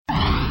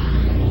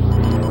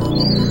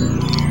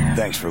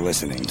Thanks for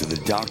listening to the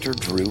Dr.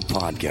 Drew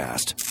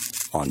Podcast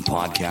on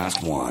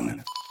Podcast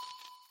One.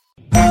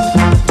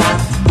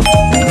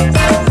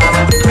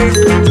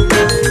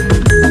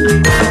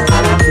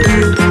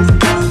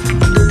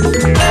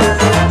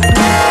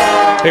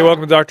 Hey,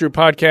 welcome to Dr. Drew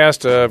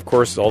Podcast. Of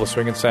course, all the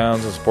swinging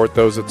sounds and support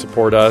those that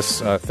support us.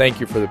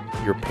 Thank you for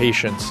your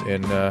patience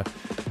in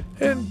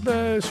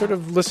sort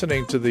of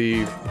listening to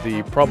the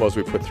promos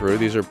we put through.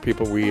 These are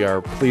people we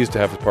are pleased to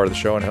have as part of the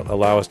show and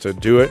allow us to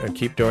do it and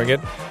keep doing it.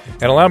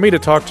 And allow me to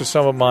talk to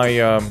some of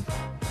my,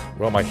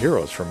 my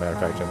heroes, for a matter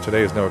of fact, and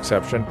today is no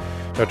exception.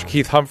 Dr.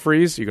 Keith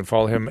Humphreys, you can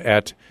follow him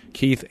at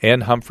Keith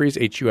N. Humphreys,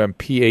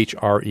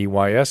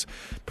 Humphrys,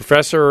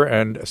 professor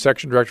and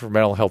section director for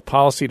mental health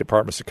policy,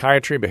 Department of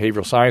Psychiatry and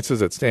Behavioral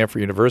Sciences at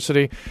Stanford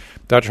University.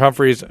 Dr.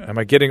 Humphreys, am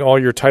I getting all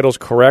your titles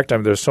correct? I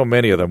mean, there's so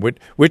many of them.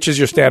 Which is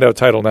your standout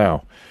title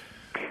now?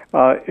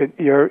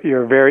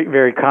 You're very,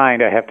 very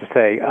kind, I have to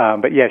say.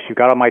 But yes, you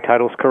got all my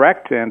titles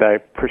correct, and I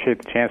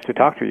appreciate the chance to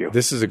talk to you.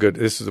 This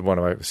is one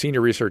of my senior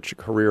research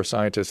career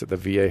scientists at the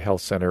VA Health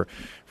Center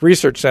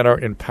Research Center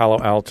in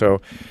Palo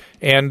Alto.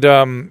 And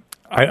I'm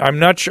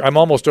not sure, I'm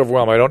almost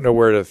overwhelmed. I don't know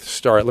where to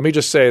start. Let me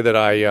just say that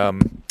I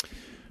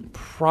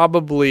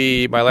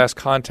probably, my last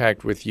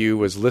contact with you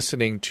was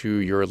listening to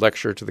your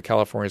lecture to the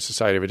California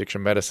Society of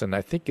Addiction Medicine.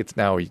 I think it's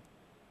now a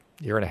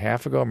year and a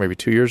half ago, maybe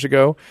 2 years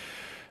ago.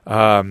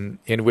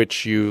 In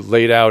which you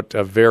laid out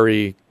a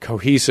very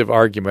cohesive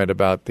argument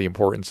about the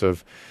importance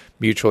of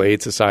mutual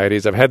aid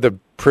societies. I've had the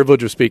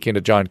privilege of speaking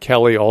to John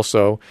Kelly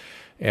also,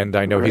 and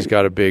I know he's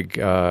got a big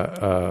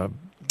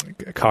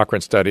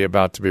Cochrane study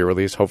about to be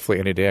released,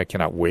 hopefully any day. I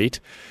cannot wait.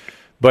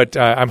 But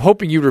I'm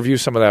hoping you review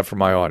some of that for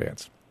my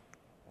audience.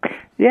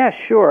 Yeah,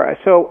 sure.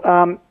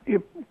 So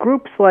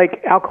groups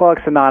like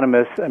Alcoholics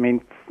Anonymous, I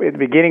mean, at the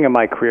beginning of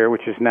my career,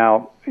 which is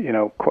now,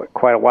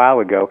 quite a while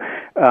ago,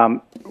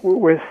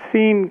 were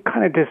seen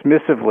kind of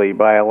dismissively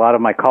by a lot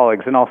of my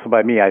colleagues, and also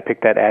by me. I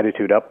picked that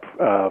attitude up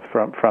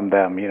from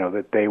them,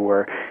 that they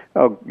were,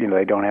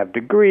 they don't have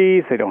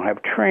degrees, they don't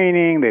have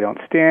training, they don't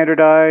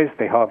standardize,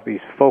 they have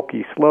these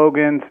folky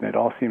slogans, and it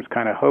all seems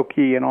kind of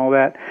hokey and all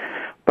that.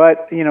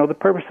 But, the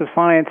purpose of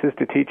science is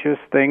to teach us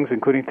things,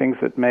 including things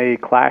that may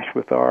clash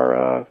with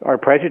our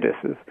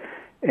prejudices.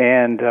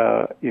 And,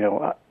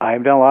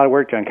 I've done a lot of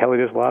work. John Kelly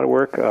does a lot of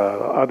work.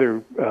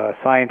 Other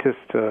scientists,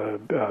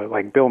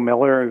 like Bill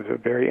Miller, is a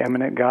very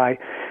eminent guy,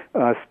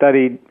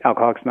 studied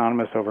Alcoholics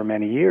Anonymous over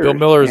many years. Bill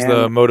Miller is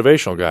the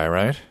motivational guy,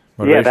 right?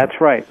 Yeah, that's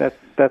right.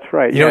 That's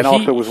right. And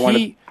also was one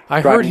of the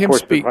driving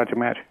forces of Project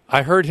Match.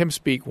 I heard him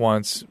speak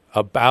once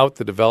about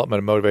the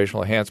development of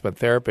motivational enhancement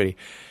therapy,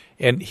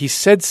 and he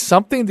said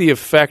something to the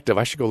effect of,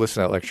 I should go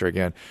listen to that lecture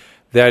again,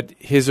 that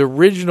his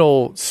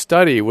original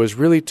study was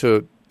really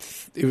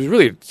it was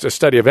really a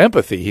study of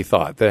empathy, he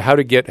thought, that how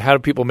do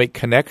people make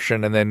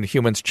connection and then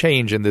humans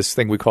change in this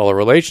thing we call a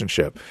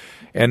relationship.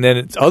 And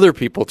then other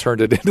people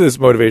turned it into this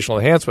motivational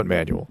enhancement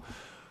manual.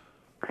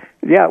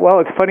 Yeah, well,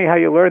 it's funny how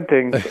you learn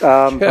things. Yes.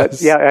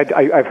 But yeah,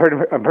 I've heard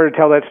him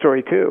tell that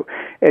story too.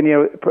 And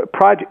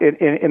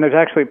and there's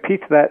actually a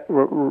piece of that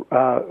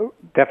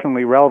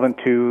definitely relevant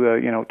to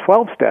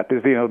 12-step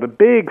is the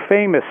big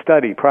famous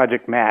study,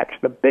 Project Match,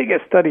 the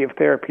biggest study of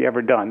therapy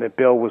ever done that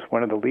Bill was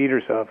one of the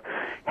leaders of,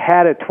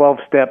 had a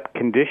 12-step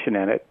condition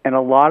in it, and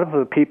a lot of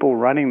the people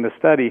running the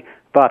study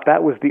thought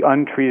that was the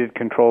untreated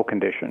control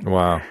condition.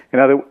 Wow. In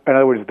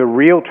other words, the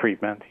real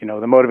treatment, the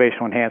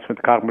motivational enhancement,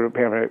 the cognitive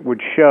impairment,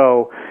 would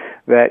show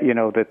that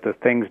that the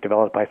things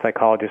developed by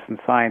psychologists and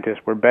scientists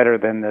were better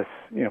than this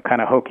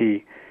kind of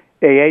hokey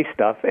AA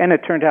stuff. And it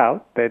turned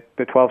out that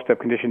the 12-step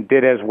condition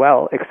did as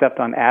well, except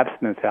on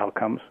abstinence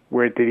outcomes,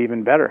 where it did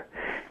even better.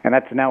 And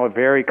that's now a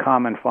very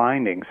common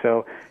finding.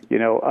 So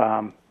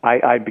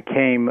I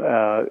became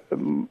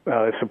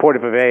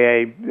supportive of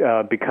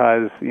AA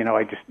because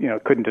I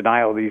just couldn't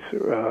deny all these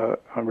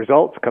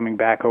results coming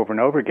back over and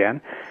over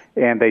again,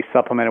 and they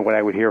supplemented what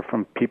I would hear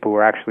from people who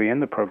are actually in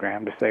the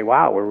program to say,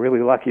 "Wow, we're really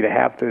lucky to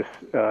have this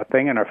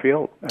thing in our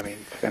field." I mean,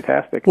 it's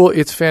fantastic. Well,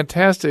 it's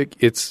fantastic.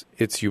 It's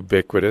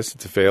ubiquitous.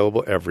 It's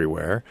available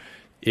everywhere.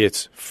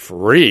 It's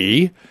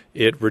free.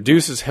 It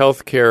reduces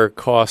healthcare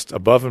costs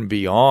above and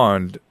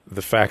beyond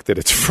the fact that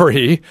it's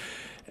free.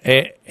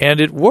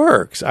 And it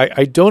works.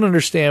 I don't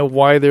understand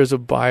why there's a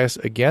bias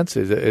against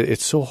it.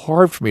 It's so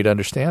hard for me to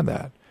understand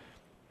that.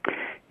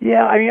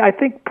 Yeah, I mean, I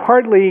think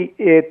partly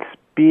it's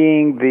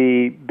being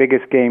the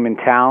biggest game in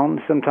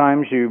town.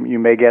 Sometimes you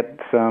may get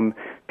some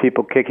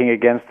people kicking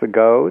against the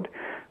goad.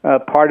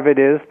 Part of it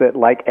is that,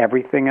 like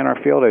everything in our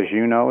field, as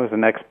you know as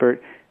an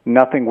expert,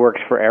 nothing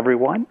works for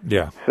everyone.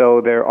 Yeah.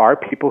 So there are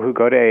people who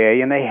go to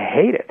AA and they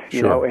hate it,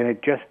 and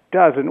it just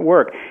doesn't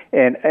work.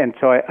 And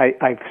so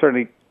I've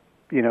certainly,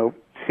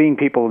 seen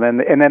people, and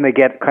then they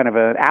get kind of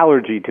an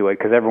allergy to it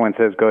because everyone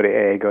says go to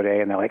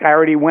AA, and they're like, I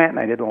already went and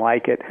I didn't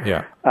like it.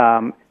 Yeah.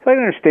 So I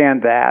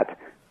understand that.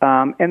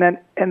 And then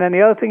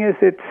the other thing is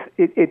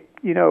it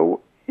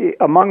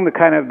among the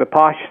kind of the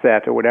posh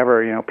set or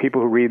whatever,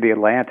 people who read The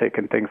Atlantic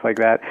and things like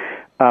that,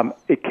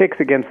 it kicks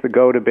against the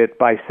goat a bit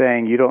by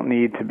saying you don't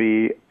need to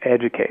be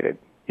educated.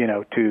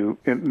 to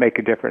make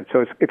a difference.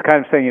 So it's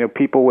kind of saying,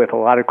 people with a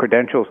lot of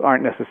credentials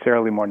aren't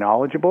necessarily more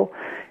knowledgeable,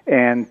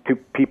 and to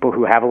people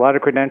who have a lot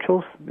of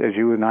credentials, as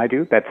you and I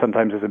do, that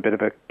sometimes is a bit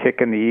of a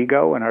kick in the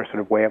ego and our sort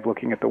of way of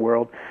looking at the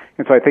world.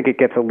 And so I think it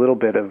gets a little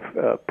bit of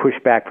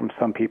pushback from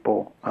some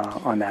people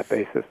on that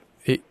basis.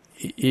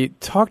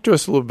 Talk to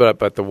us a little bit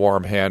about the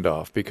warm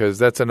handoff, because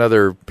that's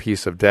another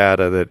piece of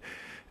data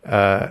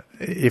that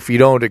if you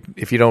don't,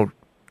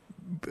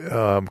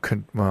 I've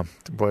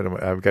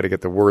got to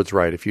get the words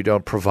right. If you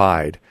don't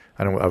provide,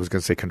 I was going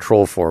to say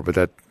control for, but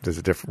that is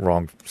a different,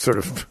 wrong sort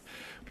of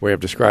way of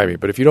describing it.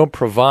 But if you don't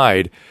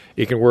provide,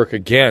 it can work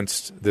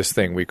against this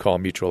thing we call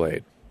mutual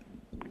aid.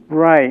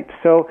 Right.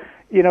 So,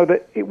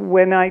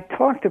 when I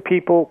talk to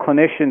people,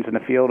 clinicians in the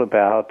field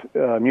about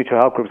mutual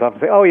health groups, I often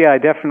say, oh, yeah, I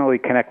definitely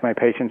connect my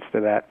patients to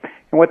that.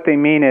 And what they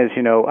mean is,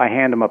 I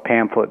hand them a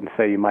pamphlet and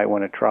say, you might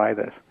want to try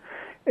this.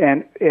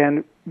 And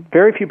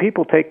very few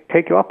people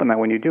take you up on that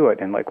when you do it.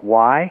 And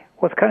why?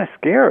 Well, it's kind of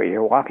scary.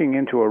 You're walking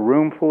into a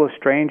room full of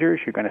strangers.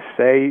 You're going to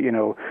say,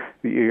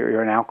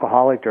 you're an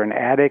alcoholic or an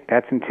addict.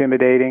 That's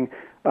intimidating.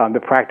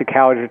 The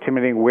practicalities are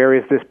intimidating. Where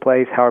is this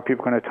place? How are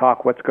people going to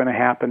talk? What's going to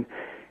happen?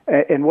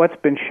 And what's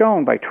been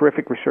shown by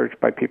terrific research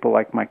by people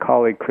like my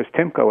colleague Chris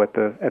Timko at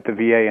the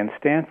VA and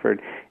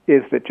Stanford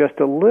is that just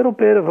a little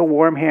bit of a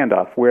warm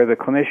handoff where the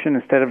clinician,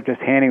 instead of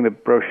just handing the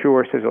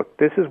brochure, says, look,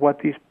 this is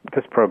what this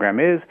program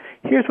is.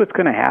 Here's what's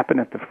going to happen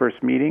at the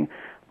first meeting.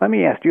 Let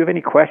me ask, do you have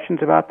any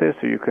questions about this?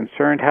 Are you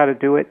concerned how to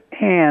do it?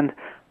 And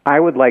I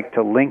would like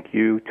to link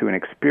you to an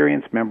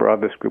experienced member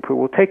of this group who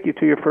will take you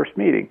to your first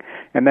meeting.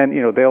 And then,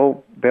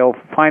 they'll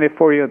find it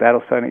for you.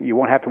 That'll sign it. You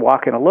won't have to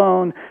walk in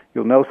alone.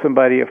 You'll know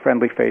somebody, a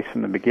friendly face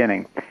from the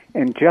beginning.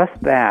 And just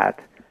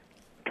that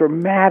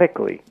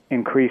dramatically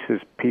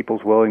increases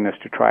people's willingness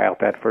to try out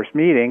that first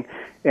meeting.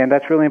 And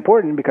that's really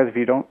important, because if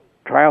you don't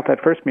try out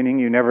that first meeting,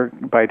 you never,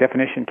 by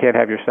definition, can't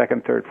have your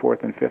second, third,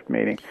 fourth, and fifth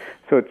meeting.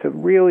 So it's a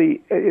really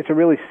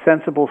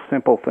sensible,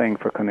 simple thing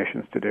for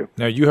clinicians to do.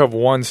 Now, you have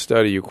one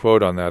study you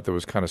quote on that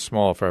was kind of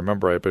small, if I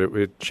remember right, but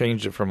it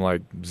changed it from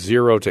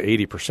 0 to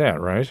 80%,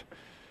 right?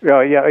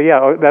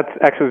 Yeah. That's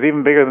actually was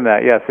even bigger than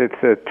that. Yes,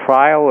 it's a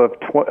trial of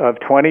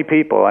 20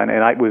 people, and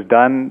it was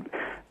done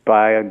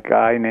by a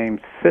guy named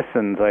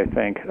Sissons, I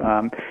think.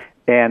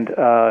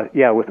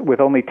 With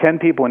only 10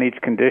 people in each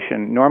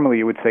condition, normally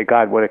you would say,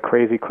 God, what a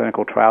crazy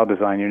clinical trial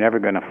design. You're never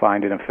going to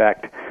find an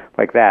effect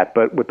like that.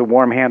 But with the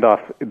warm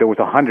handoff, there was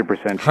 100%.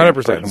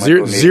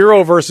 100%.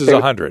 Zero versus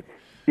 100.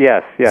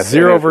 Yes.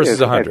 0 versus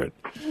 100.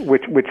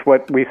 Which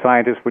what we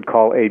scientists would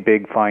call a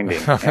big finding.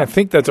 I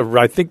think that's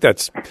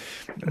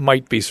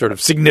might be sort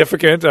of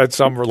significant at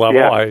some level.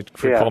 Yeah.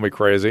 Call me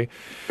crazy.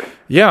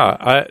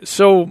 Yeah.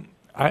 So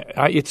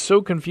it's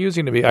so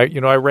confusing to me.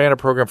 I ran a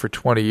program for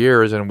 20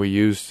 years, and we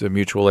used the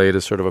mutual aid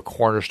as sort of a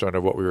cornerstone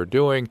of what we were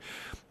doing.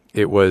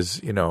 It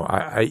was,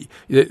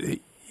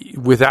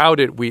 without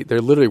it,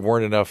 there literally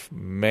weren't enough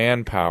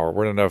manpower.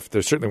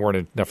 There certainly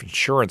weren't enough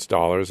insurance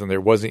dollars, and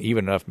there wasn't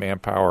even enough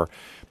manpower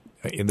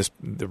in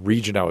the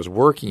region I was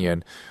working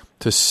in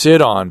to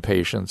sit on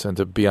patients and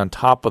to be on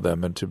top of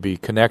them and to be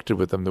connected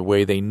with them the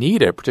way they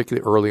need it,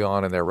 particularly early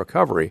on in their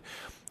recovery.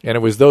 And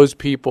it was those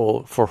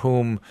people for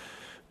whom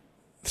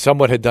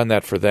someone had done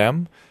that for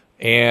them,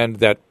 and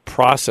that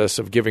process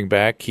of giving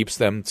back keeps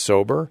them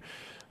sober.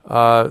 We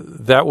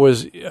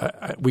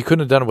couldn't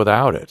have done it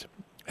without it.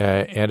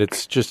 And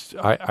it's just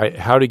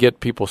how to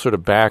get people sort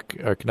of back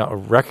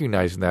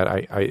recognizing that.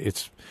 I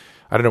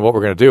don't know what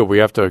we're going to do. We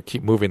have to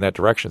keep moving that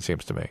direction,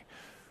 seems to me.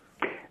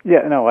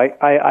 Yeah, no,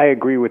 I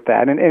agree with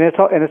that, and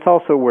it's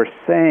also we're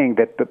saying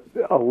that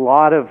a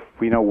lot of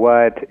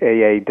what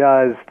AA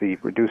does,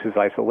 reduces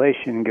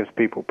isolation, gives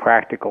people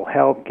practical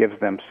help, gives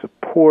them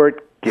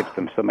support, gives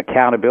them some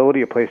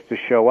accountability, a place to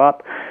show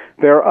up.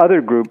 There are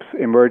other groups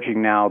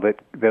emerging now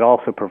that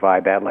also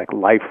provide that, like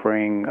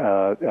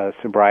LifeRing,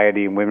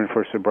 sobriety, and Women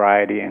for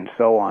Sobriety, and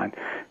so on.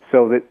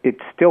 So that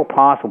it's still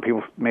possible.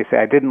 People may say,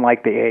 I didn't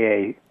like the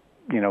AA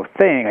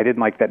thing. I didn't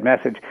like that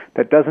message.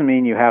 That doesn't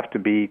mean you have to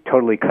be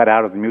totally cut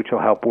out of the mutual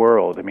help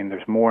world. I mean,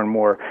 there's more and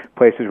more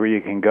places where you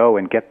can go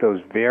and get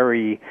those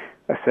very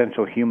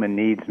essential human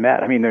needs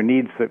met. I mean, they're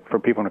needs for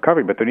people in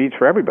recovery, but they're needs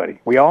for everybody.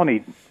 We all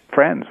need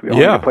friends. We all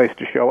need a place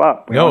to show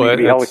up. We all need to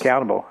be held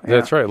accountable.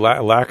 That's right.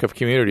 Lack of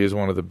community is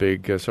one of the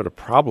big sort of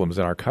problems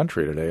in our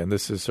country today, and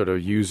this is sort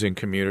of using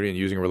community and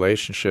using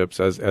relationships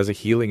as a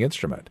healing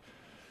instrument.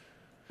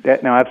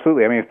 No,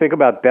 absolutely. I mean, think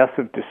about deaths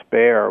of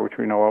despair, which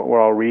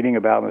we're all reading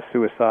about, and the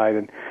suicide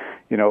and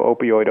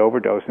opioid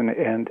overdose,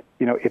 and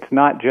it's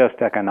not just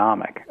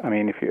economic. I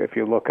mean, if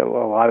you look at a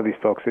lot of these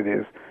folks, it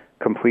is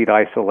complete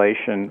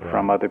isolation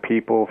from other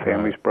people,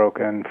 families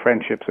broken,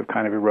 friendships have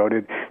kind of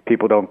eroded.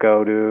 People don't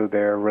go to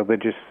their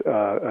religious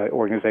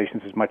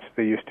organizations as much as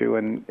they used to,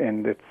 and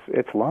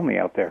it's lonely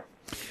out there.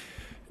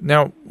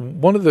 Now,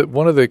 one of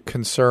the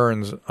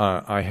concerns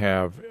I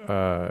have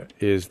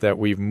is that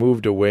we've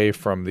moved away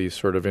from these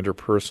sort of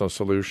interpersonal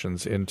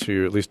solutions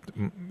into, at least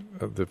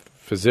the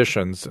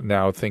physicians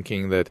now,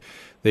 thinking that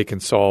they can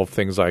solve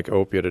things like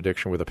opiate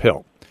addiction with a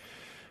pill.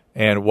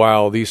 And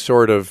while these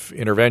sort of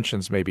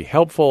interventions may be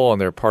helpful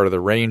and they're part of the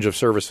range of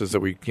services that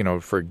we,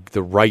 for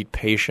the right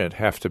patient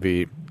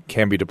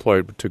can be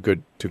deployed to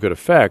good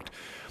effect,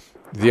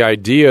 the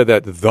idea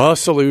that the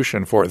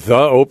solution for the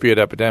opiate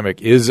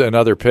epidemic is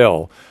another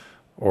pill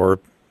or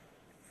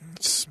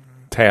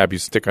tab you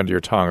stick under your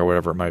tongue or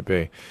whatever it might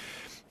be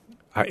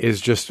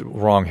is just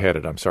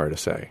wrong-headed, I'm sorry to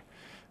say.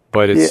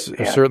 But it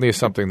certainly is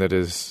something that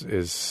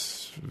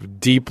is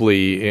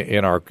deeply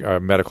in our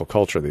medical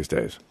culture these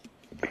days.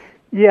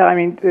 Yeah, I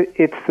mean,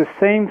 it's the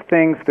same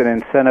things that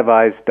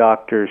incentivize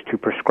doctors to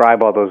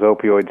prescribe all those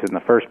opioids in the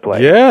first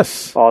place.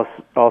 Yes.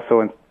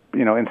 Also,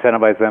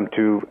 incentivize them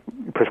to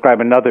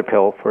prescribe another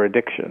pill for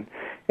addiction.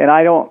 And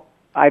I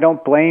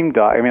don't blame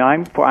doc. I mean,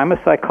 I'm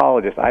a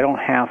psychologist. I don't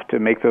have to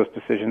make those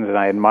decisions, and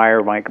I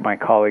admire my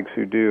colleagues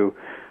who do.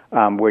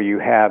 Where you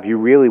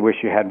really wish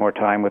you had more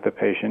time with the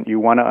patient. You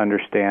want to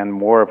understand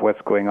more of what's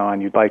going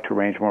on. You'd like to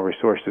arrange more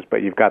resources,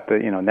 but you've got the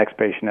next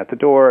patient at the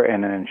door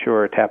and an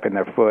insurer tapping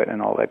their foot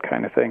and all that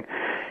kind of thing.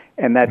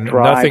 And that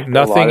drives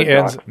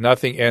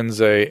nothing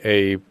ends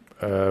a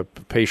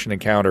patient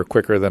encounter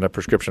quicker than a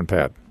prescription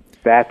pad.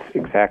 That's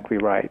exactly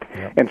right.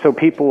 Yep. And so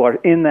people are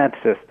in that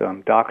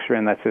system. Docs are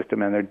in that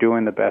system, and they're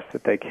doing the best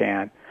that they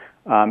can.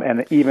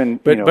 And even,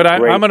 but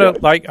I'm gonna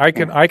I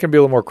can be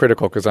a little more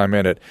critical because I'm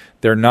in it.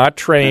 They're not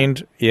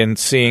trained in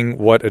seeing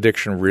what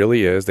addiction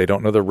really is. They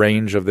don't know the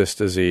range of this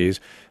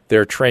disease.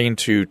 They're trained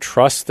to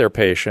trust their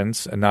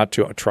patients and not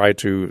to try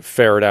to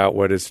ferret out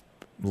what is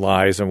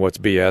lies and what's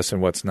BS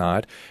and what's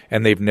not.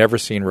 And they've never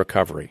seen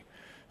recovery.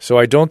 So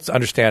I don't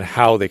understand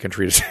how they can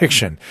treat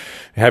addiction,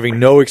 having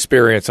no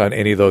experience on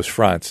any of those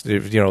fronts.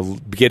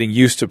 Getting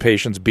used to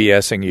patients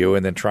BSing you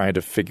and then trying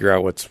to figure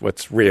out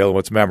what's real and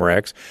what's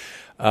Memorex.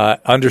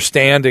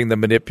 Understanding the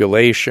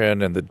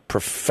manipulation and the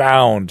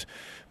profound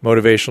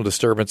motivational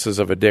disturbances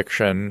of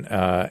addiction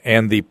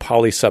and the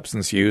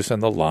polysubstance use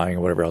and the lying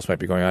and whatever else might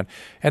be going on,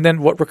 and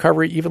then what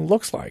recovery even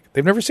looks like.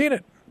 They've never seen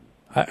it.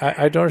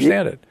 I don't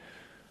understand it.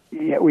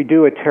 Yeah, we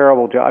do a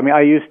terrible job. I mean,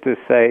 I used to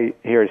say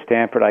here at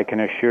Stanford, I can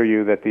assure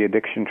you that the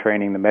addiction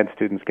training the med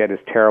students get is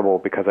terrible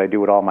because I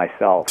do it all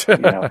myself.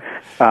 Because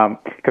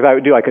I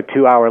would do like a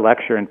 2-hour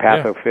lecture in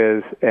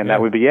pathophys, and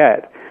that would be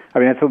it. I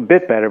mean, it's a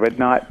bit better, but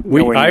not.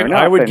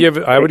 I would give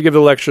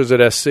the lectures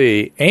at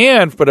SC,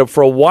 but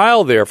for a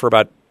while there, for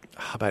about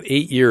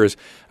 8 years,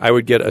 I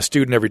would get a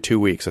student every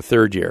 2 weeks, a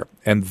third year,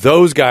 and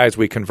those guys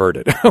we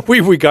converted.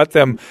 we got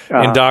them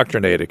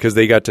indoctrinated because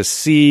they got to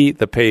see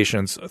the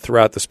patients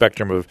throughout the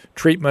spectrum of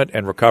treatment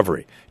and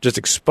recovery, just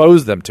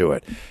expose them to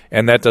it,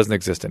 and that doesn't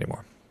exist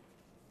anymore.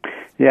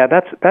 Yeah,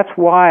 that's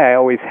why I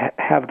always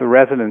have the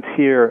residents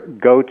here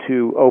go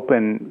to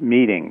open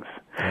meetings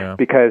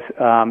because.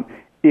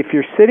 If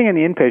you're sitting in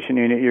the inpatient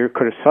unit, you're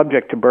kind of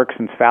subject to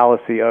Bergson's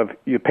fallacy of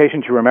the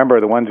patients you remember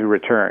are the ones who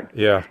return.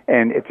 Yeah.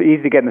 And it's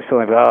easy to get in the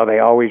feeling of, they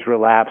always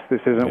relapse.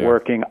 This isn't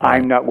working. Right.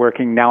 I'm not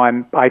working. Now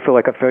I feel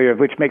like a failure,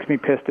 which makes me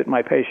pissed at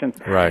my patients.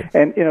 Right.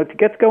 And, to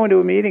get to go into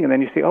a meeting and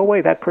then you see, oh,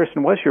 wait, that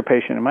person was your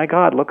patient. And my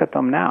God, look at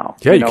them now.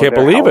 Yeah, you can't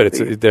believe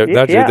it.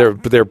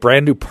 They're a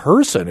brand new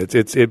person. It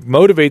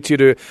motivates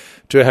you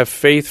to have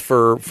faith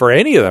for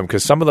any of them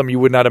because some of them you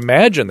would not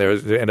imagine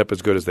they end up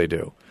as good as they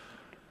do.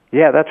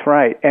 Yeah, that's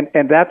right.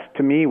 And that's,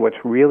 to me, what's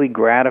really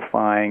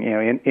gratifying,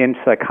 in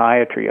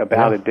psychiatry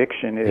about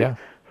addiction is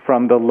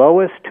from the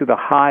lowest to the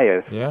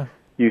highest,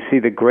 you see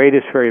the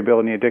greatest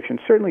variability in addiction.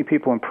 Certainly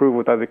people improve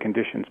with other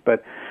conditions,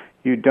 but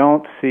you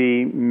don't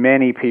see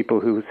many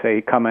people who,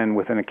 say, come in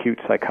with an acute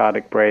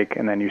psychotic break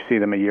and then you see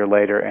them a year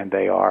later and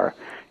they are,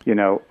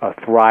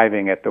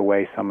 thriving at the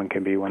way someone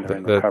can be when they're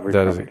in recovery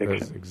from addiction.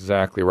 That is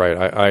exactly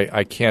right.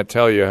 I can't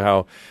tell you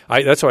how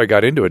that's how I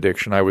got into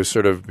addiction. I was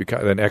sort of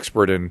an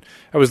expert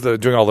I was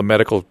doing all the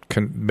medical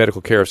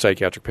care of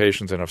psychiatric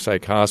patients in a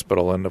psych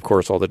hospital, and of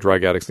course all the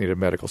drug addicts needed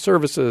medical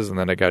services, and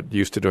then I got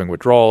used to doing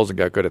withdrawals and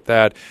got good at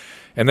that.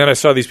 And then I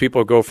saw these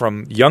people go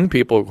from young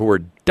people who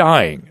were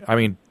dying,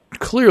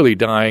 clearly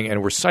dying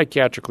and were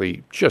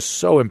psychiatrically just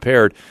so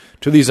impaired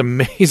to these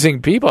amazing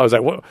people. I was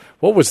like,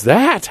 what was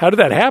that? How did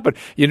that happen?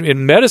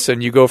 In medicine,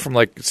 you go from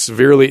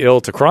severely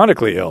ill to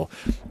chronically ill.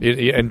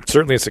 And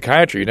certainly in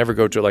psychiatry, you never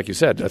go to, like you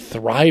said, a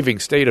thriving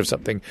state of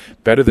something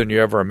better than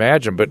you ever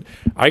imagined. But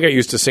I got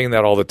used to seeing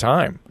that all the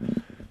time.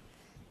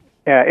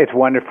 Yeah, it's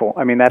wonderful.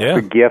 That's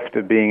the gift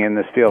of being in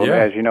this field,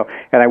 as you know.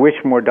 And I wish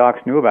more docs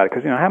knew about it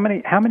because how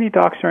many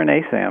docs are in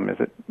ASAM? Is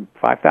it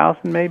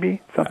 5,000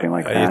 maybe, something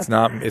like that?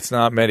 It's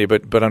not many,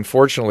 but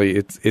unfortunately,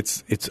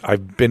 it's.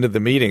 I've been to the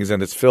meetings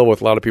and it's filled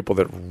with a lot of people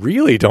that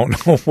really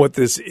don't know what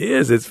this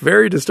is. It's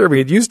very disturbing.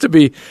 It used to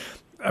be,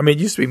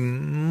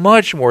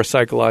 much more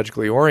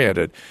psychologically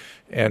oriented,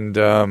 and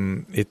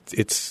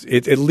it's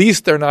at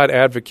least they're not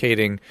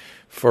advocating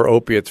for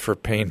opiates for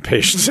pain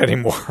patients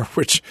anymore,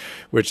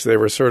 which they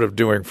were sort of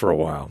doing for a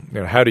while.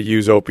 How to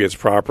use opiates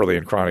properly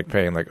in chronic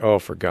pain,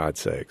 for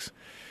God's sakes.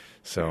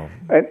 So,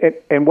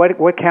 and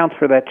what counts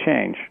for that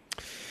change?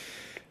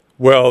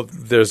 Well,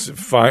 there's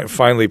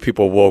finally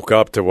people woke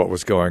up to what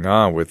was going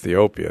on with the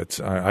opiates.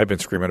 I've been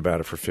screaming about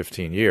it for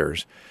 15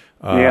 years.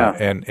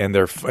 And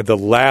the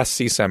last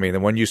CSEMI, the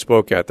one you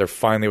spoke at, there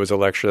finally was a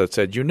lecture that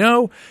said,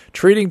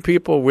 treating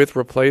people with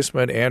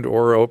replacement and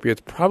or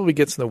opiates probably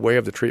gets in the way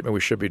of the treatment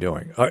we should be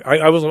doing. I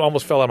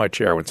almost fell out of my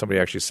chair when somebody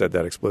actually said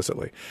that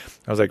explicitly.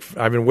 I was like,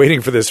 I've been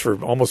waiting for this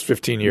for almost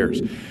 15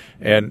 years.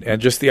 And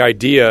just the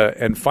idea,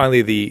 and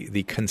finally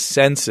the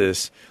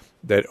consensus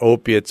that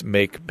opiates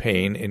make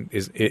pain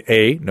is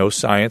A, no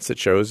science that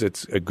shows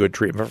it's a good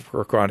treatment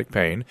for chronic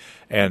pain,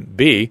 and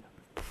B,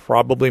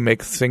 probably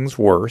makes things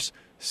worse,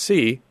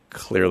 C,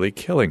 clearly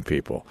killing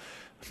people.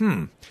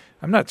 I'm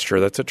not sure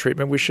that's a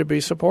treatment we should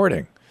be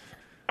supporting.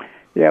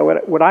 Yeah,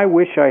 what I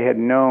wish I had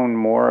known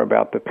more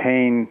about the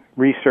pain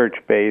research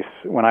base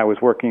when I was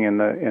working in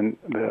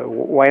the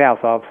White House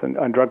office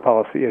on drug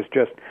policy is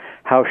just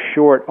how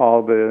short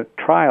all the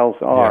trials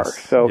are.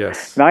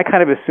 Yes. And I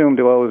kind of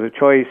assumed, well, it was a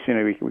choice.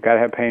 We got to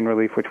have pain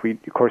relief, which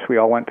of course we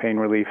all want pain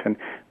relief, and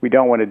we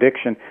don't want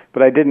addiction.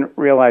 But I didn't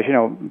realize,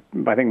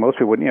 I think most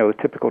people wouldn't. The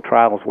typical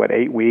trial is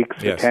 8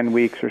 weeks or 10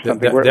 weeks or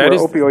something. Where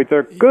opioids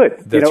are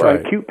good.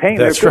 Right. Acute pain,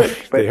 that's they're right. good.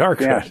 But, they are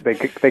good. Yeah,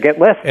 they get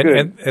less good.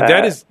 And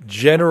that is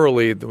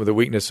generally the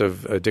weakness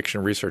of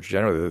addiction research.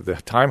 Generally, the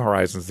time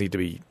horizons need to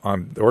be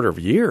on the order of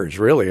years,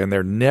 really, and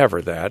they're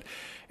never that.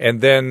 And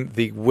then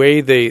the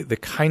way the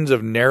kinds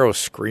of narrow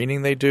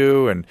screening they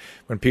do, and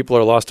when people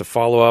are lost to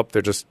follow-up,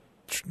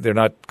 they're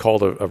not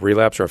called a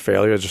relapse or a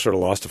failure. They're just sort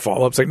of lost to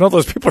follow-up. It's like, no,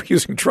 those people are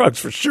using drugs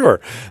for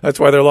sure. That's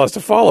why they're lost to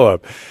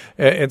follow-up.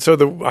 And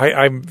so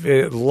I'm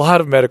a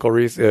lot of medical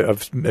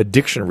of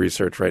addiction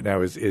research right now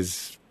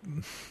is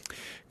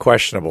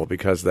questionable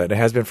because of that. It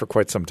has been for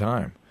quite some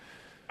time.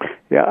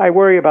 Yeah, I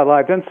worry about that.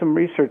 I've done some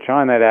research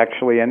on that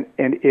actually, and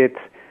it's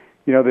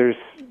there's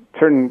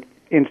certain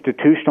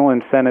institutional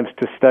incentives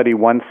to study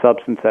one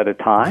substance at a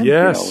time.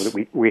 Yes.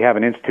 We have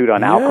an institute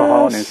on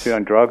alcohol, an institute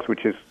on drugs,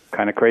 which is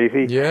kind of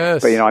crazy.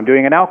 Yes. But I'm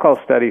doing an alcohol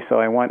study, so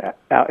I want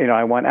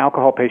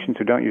alcohol patients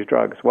who don't use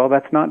drugs. Well,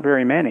 that's not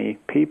very many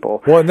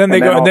people. Well, and then they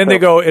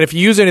go, and if you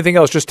use anything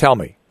else, just tell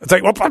me. It's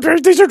like, well,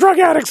 these are drug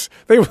addicts.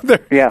 They won't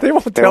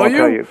tell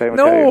you.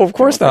 No, of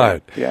course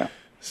not. Yeah.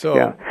 So.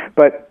 Yeah.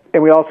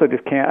 And we also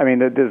just can't,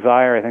 the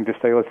desire, I think, to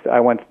say,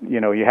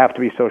 you have to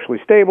be socially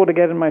stable to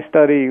get in my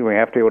study. We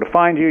have to be able to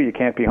find you. You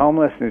can't be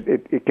homeless.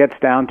 It gets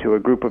down to a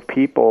group of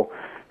people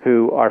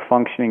who are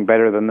functioning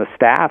better than the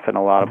staff in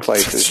a lot of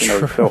places.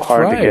 It's so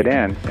hard to get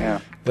in. Yeah.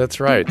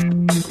 That's right.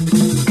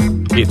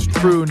 It's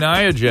True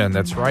Niagen.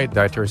 That's right.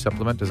 Dietary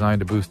supplement designed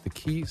to boost the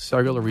key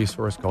cellular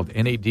resource called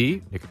NAD,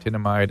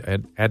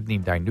 nicotinamide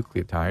adenine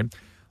dinucleotide.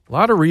 A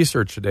lot of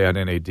research today on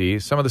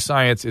NAD. Some of the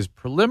science is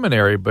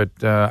preliminary,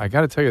 but I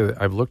got to tell you,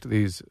 I've looked at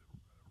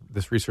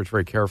this research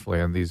very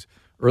carefully, and these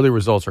early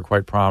results are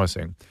quite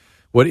promising.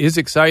 What is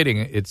exciting,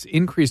 its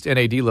increased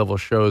NAD level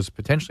shows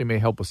potentially may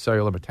help with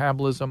cellular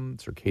metabolism,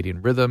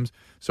 circadian rhythms.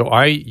 So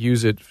I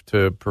use it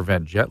to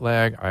prevent jet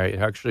lag. It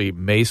actually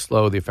may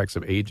slow the effects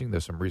of aging.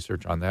 There's some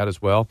research on that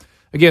as well.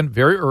 Again,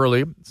 very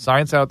early.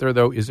 Science out there,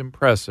 though, is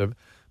impressive.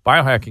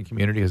 Biohacking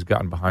community has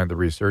gotten behind the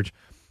research.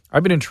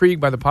 I've been intrigued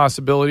by the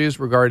possibilities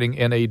regarding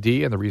NAD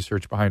and the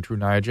research behind True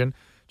Niagen.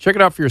 Check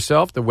it out for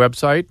yourself, the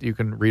website. You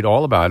can read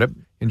all about it.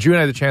 In June, I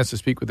had the chance to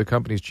speak with the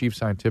company's chief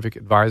scientific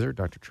advisor,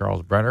 Dr.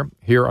 Charles Brenner,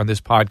 here on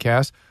this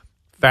podcast.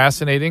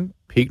 Fascinating,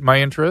 piqued my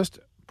interest,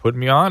 put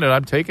me on, and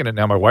I'm taking it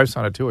now. My wife's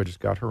on it, too. I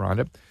just got her on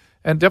it.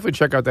 And definitely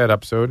check out that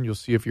episode, and you'll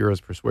see if you're as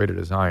persuaded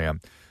as I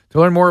am. To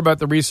learn more about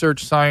the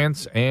research,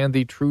 science, and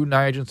the True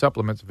Niagen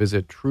supplements,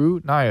 visit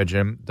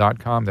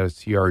TrueNiagen.com. That is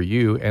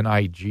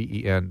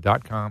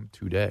TrueNiagen.com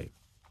today.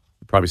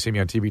 You probably see me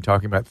on TV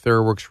talking about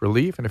TheraWorks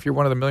Relief. And if you're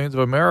one of the millions of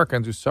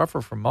Americans who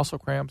suffer from muscle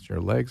cramps in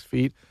your legs,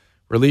 feet,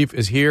 relief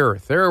is here.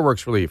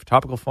 TheraWorks Relief,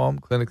 topical foam,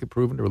 clinically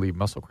proven to relieve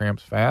muscle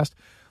cramps fast.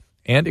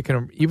 And it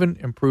can even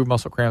improve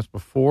muscle cramps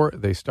before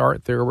they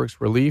start.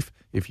 TheraWorks Relief,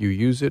 if you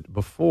use it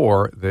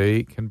before,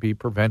 they can be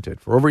prevented.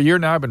 For over a year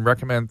now, I've been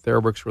recommending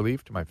TheraWorks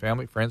Relief to my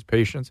family, friends,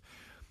 patients,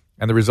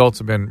 and the results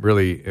have been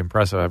really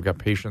impressive. I've got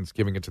patients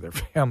giving it to their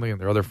family and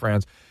their other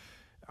friends.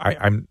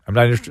 I'm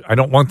not interested. I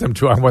don't want them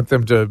to. I want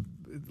them to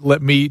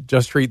let me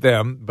just treat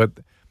them. But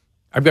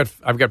I've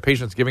got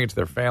patients giving it to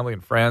their family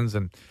and friends,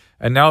 and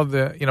now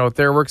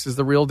TheraWorks is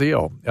the real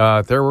deal.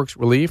 TheraWorks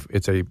Relief,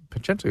 it's a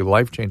potentially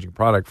life-changing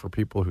product for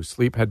people whose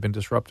sleep had been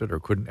disrupted or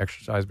couldn't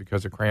exercise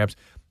because of cramps.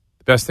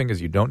 The best thing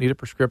is you don't need a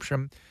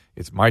prescription.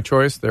 It's my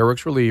choice,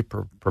 TheraWorks Relief,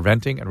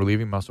 preventing and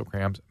relieving muscle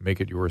cramps.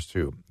 Make it yours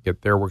too.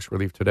 Get TheraWorks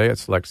Relief today at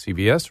select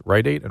CVS,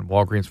 Rite Aid, and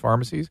Walgreens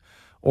pharmacies,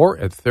 or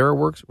at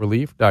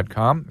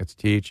TheraWorksRelief.com. It's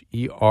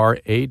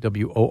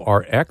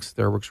TheraWorks,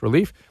 TheraWorks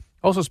Relief.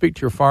 Also speak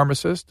to your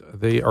pharmacist.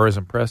 They are as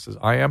impressed as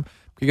I am,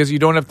 because you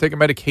don't have to take a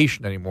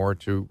medication anymore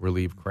to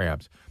relieve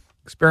cramps.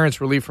 Experience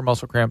relief from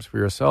muscle cramps for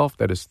yourself.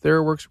 That is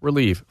TheraWorks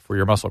Relief for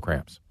your muscle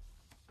cramps.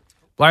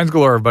 Blinds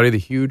Galore, everybody, the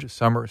huge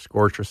summer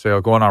scorcher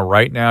sale going on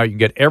right now. You can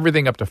get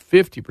everything up to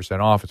 50%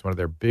 off. It's one of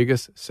their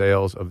biggest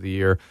sales of the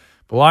year.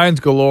 Blinds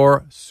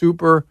Galore,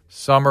 super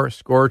summer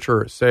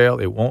scorcher sale.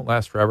 It won't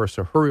last forever,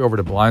 so hurry over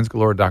to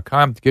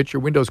blindsgalore.com to get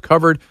your windows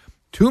covered.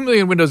 2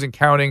 million windows and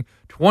counting,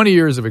 20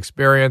 years of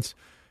experience.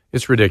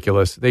 It's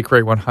ridiculous. They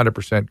create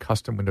 100%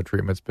 custom window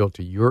treatments built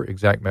to your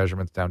exact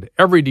measurements down to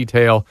every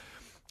detail.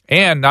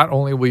 And not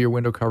only will your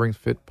window coverings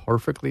fit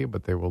perfectly,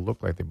 but they will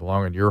look like they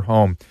belong in your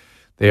home.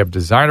 They have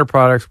designer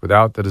products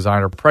without the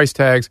designer price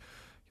tags.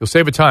 You'll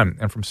save a ton.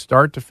 And from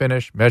start to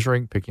finish,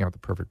 measuring, picking out the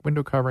perfect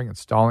window covering,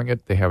 installing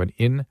it, they have an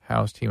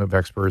in-house team of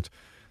experts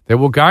that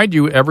will guide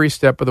you every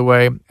step of the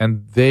way.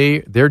 And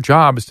their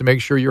job is to make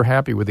sure you're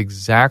happy with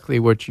exactly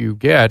what you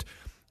get.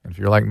 And if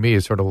you're like me,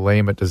 sort of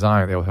lame at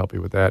design, they'll help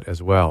you with that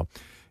as well.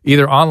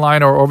 Either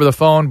online or over the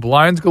phone,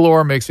 Blinds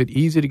Galore makes it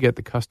easy to get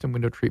the custom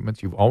window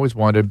treatments you've always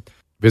wanted.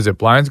 Visit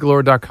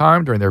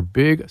blindsgalore.com during their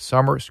big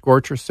summer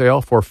scorcher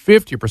sale for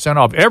 50%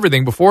 off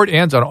everything before it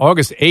ends on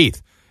August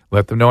 8th.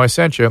 Let them know I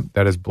sent you.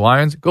 That is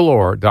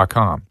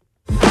blindsgalore.com.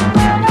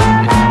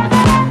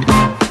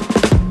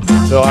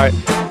 So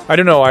I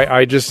don't know.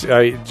 I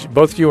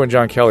both you and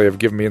John Kelly have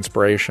given me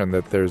inspiration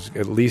that there's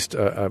at least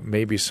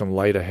maybe some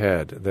light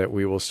ahead, that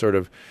we will sort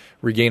of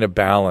regain a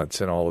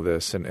balance in all of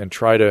this and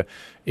try to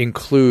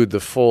include the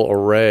full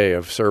array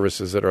of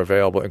services that are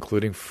available,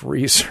 including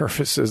free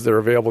services that are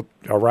available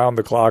around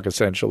the clock,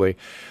 essentially.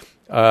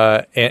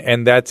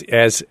 And that's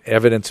as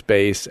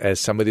evidence-based as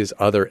some of these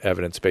other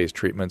evidence-based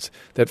treatments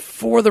that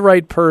for the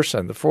right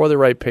person, for the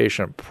right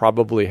patient,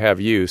 probably have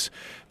use,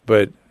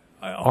 but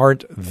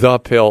aren't the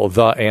pill,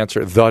 the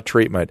answer, the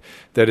treatment,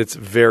 that it's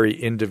very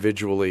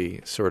individually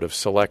sort of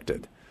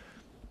selected.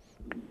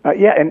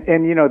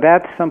 And you know,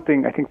 that's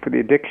something I think for the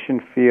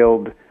addiction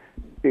field,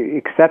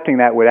 accepting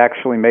that would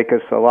actually make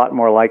us a lot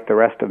more like the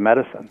rest of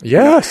medicine.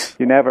 Yes.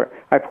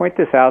 I point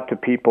this out to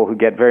people who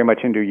get very much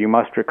into you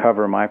must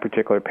recover my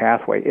particular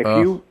pathway.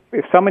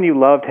 If someone you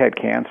loved had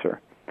cancer,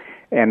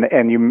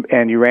 and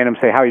you ran them,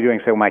 say, how are you doing?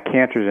 Say, well, my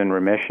cancer's in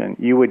remission.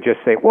 You would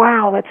just say,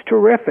 wow, that's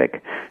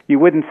terrific. You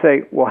wouldn't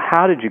say, well,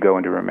 how did you go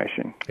into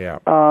remission? Yeah.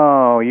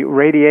 Oh,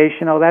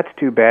 radiation. Oh, that's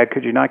too bad.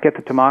 Could you not get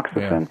the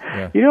tamoxifen?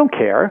 Yeah. You don't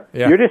care.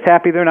 Yeah. You're just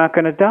happy they're not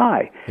going to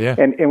die. Yeah.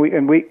 And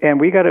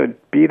we got to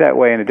be that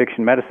way in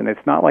addiction medicine.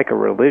 It's not like a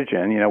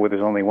religion, where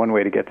there's only one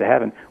way to get to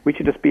heaven. We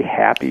should just be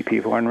happy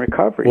people are in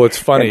recovery. Well, it's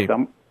funny.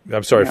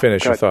 I'm sorry,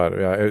 finish your thought.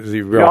 No,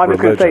 I'm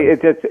just going to say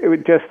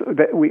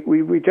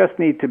we just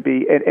need to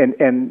be,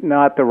 and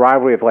not the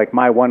rivalry of like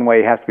my one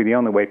way has to be the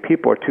only way.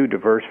 People are too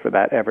diverse for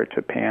that ever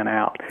to pan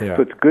out. Yeah.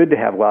 So it's good to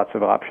have lots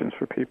of options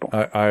for people.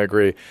 I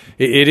agree.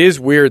 It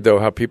is weird, though,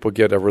 how people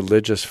get a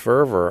religious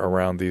fervor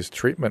around these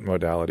treatment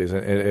modalities.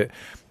 And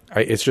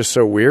it's just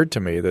so weird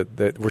to me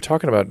that we're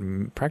talking about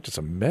practice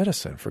of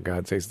medicine, for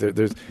God's sakes.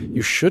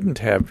 You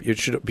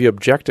should be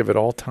objective at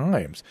all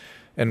times.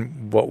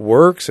 And what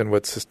works and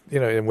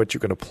and what you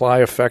can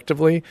apply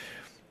effectively,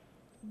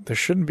 there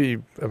shouldn't be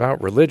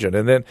about religion.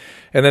 And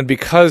then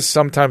because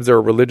sometimes there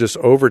are religious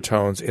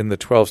overtones in the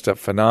 12-step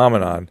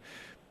phenomenon,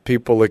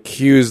 people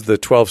accuse the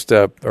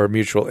 12-step or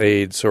mutual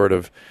aid sort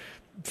of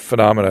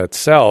phenomena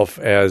itself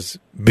as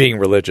being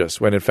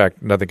religious, when in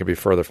fact nothing can be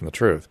further from the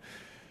truth.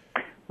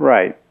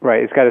 Right.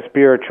 It's got a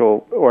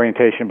spiritual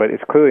orientation, but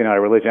it's clearly not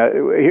a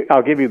religion.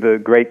 I'll give you the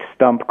great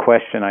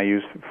question I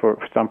use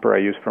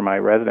for my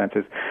residents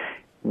is,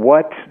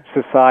 what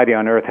society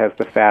on earth has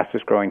the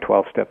fastest growing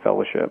 12-step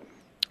fellowship?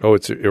 Oh,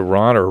 it's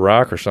Iran or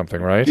Iraq or something,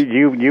 right?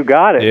 You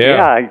got it.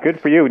 Yeah, good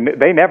for you.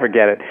 They never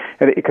get it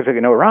because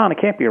Iran, it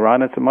can't be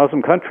Iran. It's a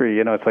Muslim country.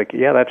 It's like,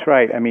 yeah, that's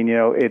right. I mean,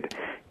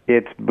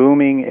 it's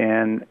booming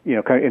and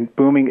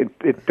booming.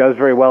 It does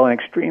very well in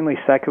extremely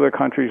secular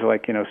countries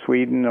like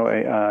Sweden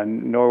or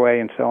Norway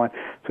and so on.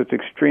 So it's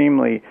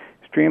extremely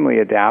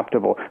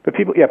adaptable. But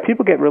people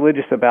get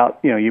religious about,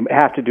 you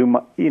have to do,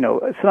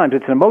 sometimes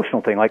it's an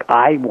emotional thing. Like,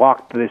 I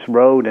walked this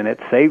road and it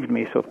saved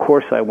me, so of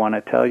course I want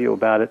to tell you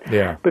about it.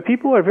 Yeah. But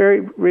people are very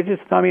religious.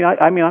 I mean,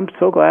 I'm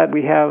so glad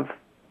we have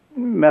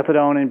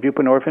methadone and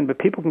buprenorphine, but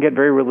people can get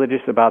very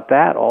religious about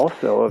that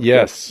also.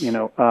 Yes.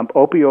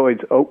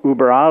 Opioids,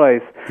 uber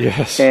alles.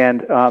 Yes.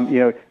 And,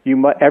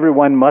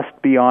 everyone must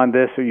be on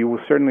this or you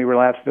will certainly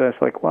relapse to this.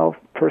 Like, well,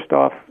 first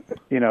off,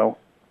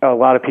 a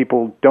lot of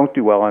people don't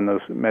do well on those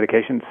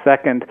medications.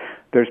 Second,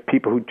 there's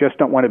people who just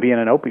don't want to be in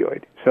an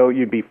opioid. So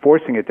you'd be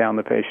forcing it down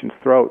the patient's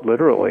throat,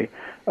 literally.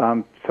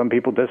 Some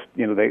people just,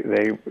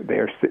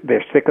 they're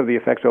sick of the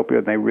effects of opioid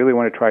and they really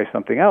want to try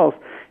something else.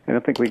 And I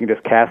don't think we can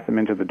just cast them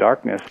into the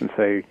darkness and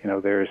say,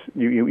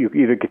 you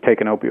either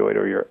take an opioid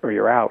or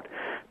you're out.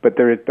 But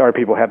there are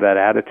people who have that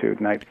attitude,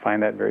 and I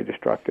find that very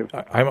destructive.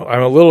 I'm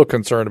a little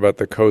concerned about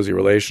the cozy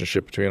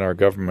relationship between our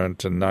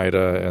government and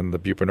NIDA and the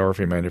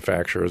buprenorphine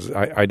manufacturers.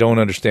 I don't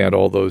understand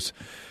all those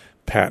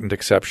patent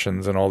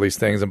exceptions and all these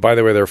things. And by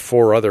the way, there are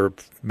 4 other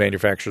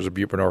manufacturers of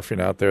buprenorphine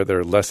out there that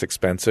are less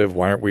expensive.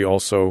 Why aren't we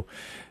also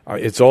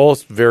it's all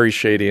very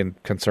shady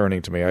and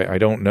concerning to me. I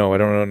don't know. I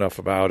don't know enough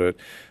about it,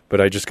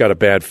 but I just got a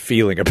bad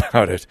feeling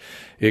about it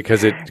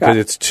because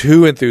it's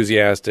too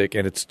enthusiastic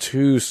and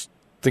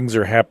things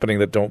are happening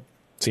that don't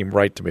seem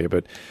right to me.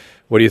 But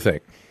what do you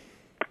think?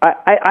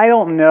 I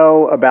don't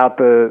know about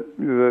the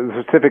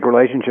specific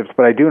relationships,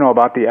 but I do know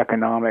about the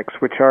economics,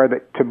 which are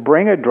that to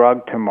bring a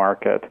drug to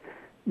market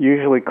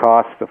usually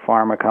costs the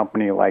pharma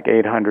company like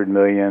 $800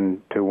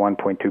 million to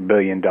 $1.2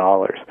 billion.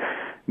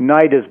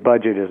 NIDA's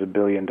budget is $1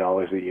 billion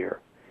a year.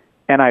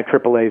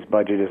 NIAAA's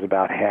budget is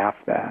about half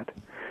that.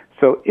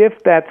 So if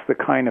that's the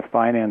kind of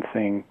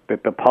financing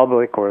that the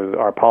public or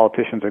our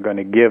politicians are going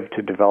to give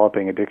to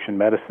developing addiction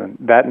medicine,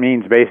 that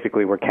means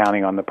basically we're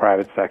counting on the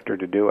private sector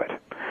to do it.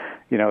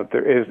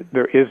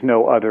 There is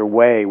no other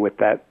way with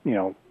that,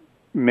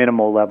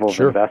 minimal level of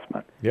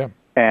investment. Yeah.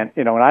 And,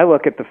 when I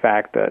look at the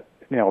fact that,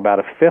 about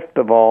a fifth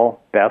of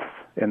all deaths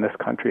in this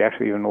country,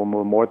 actually even a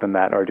little more than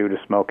that, are due to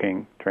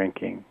smoking,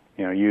 drinking,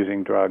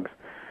 using drugs.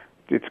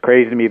 It's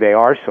crazy to me they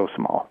are so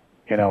small.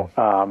 And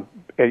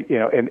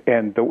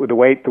the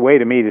way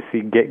to me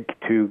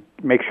to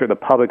make sure the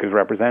public is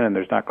represented and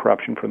there's not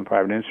corruption from the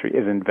private industry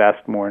is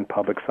invest more in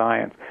public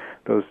science.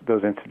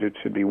 Those institutes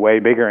should be way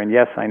bigger. And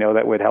yes, I know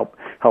that would help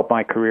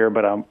my career,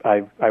 but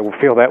I will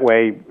feel that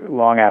way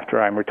long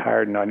after I'm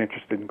retired and not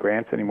interested in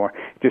grants anymore.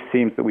 It just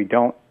seems that we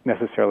don't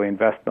necessarily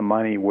invest the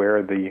money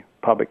where the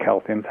public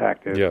health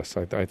impact is. Yes,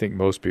 I think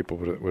most people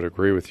would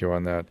agree with you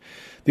on that.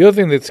 The other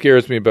thing that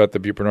scares me about the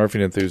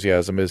buprenorphine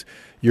enthusiasm is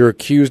you're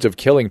accused of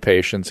killing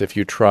patients if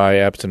you try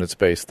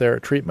abstinence-based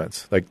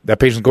treatments. Like that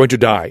patient's going to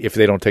die if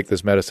they don't take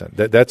this medicine.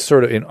 That's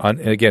sort of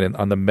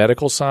on the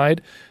medical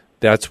side.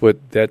 That's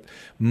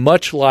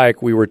much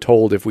like we were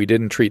told if we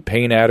didn't treat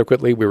pain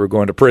adequately, we were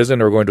going to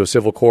prison or going to a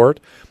civil court.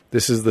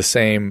 This is the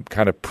same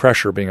kind of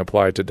pressure being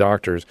applied to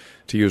doctors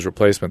to use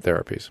replacement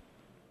therapies.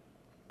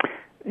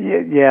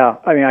 Yeah.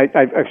 I mean,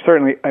 I've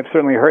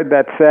certainly heard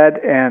that said,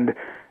 and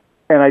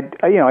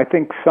I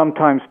think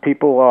sometimes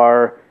people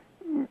are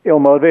ill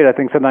motivated. I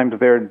think sometimes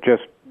they're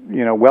just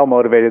well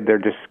motivated. They're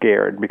just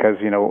scared because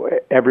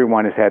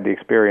everyone has had the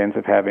experience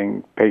of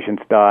having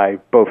patients die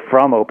both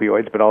from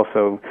opioids, but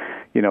also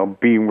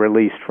being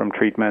released from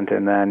treatment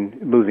and then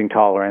losing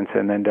tolerance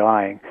and then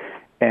dying.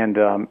 And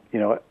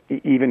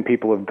even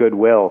people of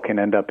goodwill can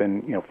end up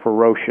in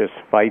ferocious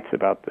fights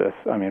about this.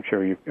 I mean, I'm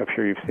sure you've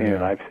seen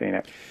it. I've seen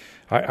it.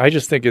 I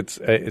just think it's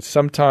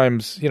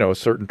sometimes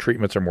certain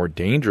treatments are more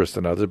dangerous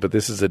than others, but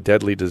this is a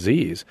deadly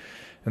disease.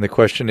 And the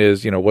question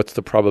is, what's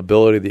the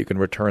probability that you can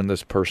return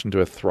this person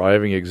to a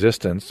thriving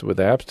existence with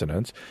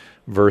abstinence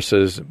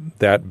versus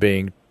that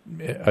being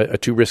a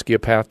too risky a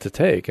path to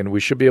take? And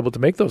we should be able to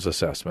make those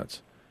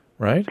assessments,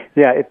 right?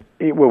 Yeah,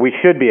 well, we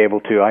should be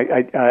able to.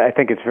 I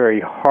think it's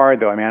very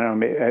hard, though. I mean, I don't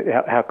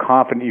know how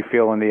confident you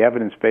feel in the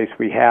evidence base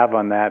we have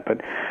on that,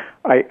 but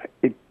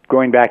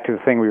going back to the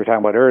thing we were talking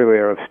about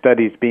earlier of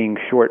studies being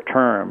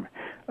short-term,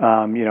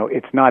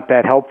 it's not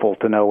that helpful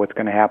to know what's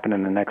going to happen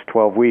in the next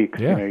 12 weeks.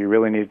 Yeah. You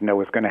really need to know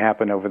what's going to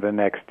happen over the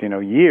next,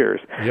 years.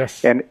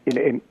 Yes. And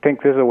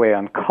think this is a way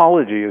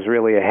oncology is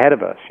really ahead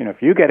of us.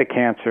 If you get a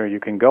cancer, you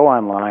can go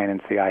online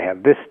and see, I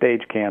have this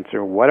stage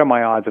cancer. What are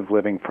my odds of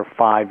living for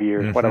 5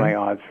 years? Mm-hmm. What are my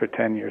odds for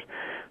 10 years?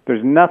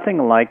 There's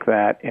nothing like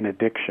that in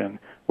addiction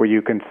where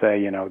you can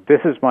say, this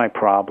is my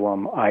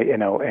problem,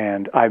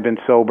 and I've been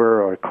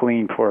sober or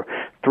clean for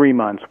 3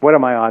 months. What are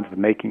my odds of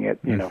making it,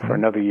 for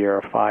another year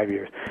or 5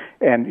 years?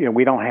 And,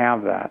 we don't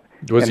have that.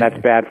 And that's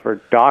bad for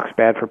docs,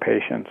 bad for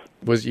patients.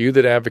 Was you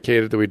that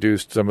advocated that we do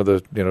some of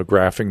the,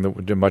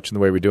 graphing much in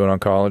the way we do in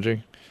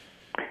oncology?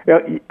 Yeah,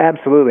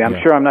 absolutely. I'm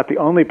sure I'm not the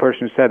only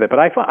person who said that. But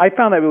I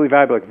found that really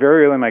valuable. Like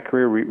very early in my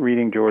career,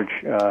 reading George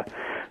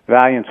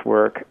Valiant's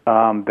work,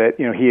 that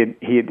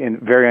he had in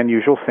very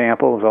unusual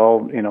sample. It was all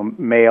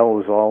male, it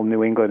was all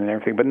New England and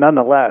everything. But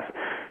nonetheless,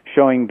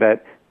 showing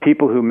that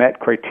people who met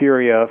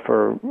criteria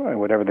for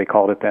whatever they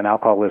called it then,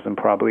 alcoholism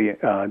probably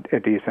at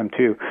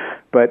DSM-2,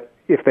 but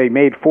if they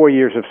made 4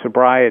 years of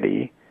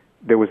sobriety,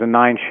 there was a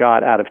 9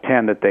 shot out of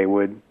 10 that they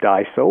would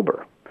die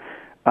sober,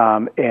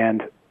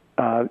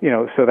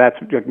 so that's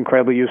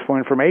incredibly useful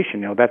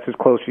information. That's as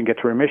close as you can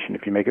get to remission.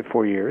 If you make it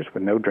 4 years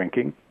with no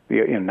drinking,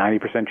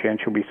 90%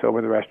 chance you'll be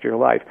sober the rest of your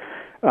life.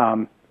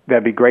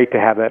 That'd be great to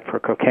have that for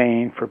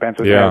cocaine, for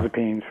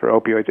benzodiazepines, for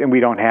opioids, and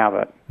we don't have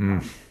it.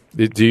 Mm.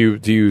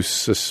 Do you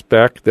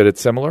suspect that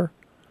it's similar?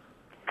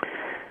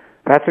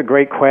 That's a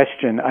great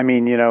question. I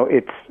mean,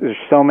 there's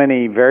so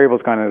many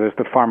variables going on. There's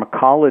the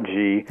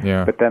pharmacology,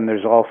 but then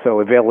there's also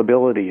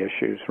availability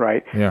issues,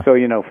 right? Yeah. So,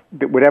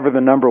 whatever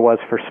the number was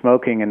for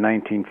smoking in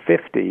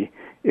 1950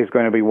 is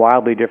going to be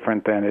wildly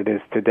different than it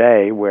is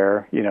today,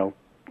 where,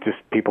 just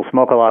people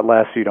smoke a lot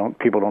less.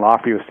 People don't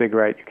offer you a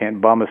cigarette. You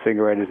can't bum a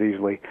cigarette as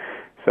easily.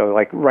 So,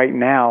 like right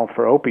now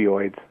for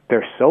opioids,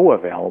 they're so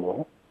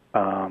available.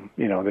 I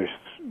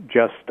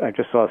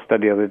just saw a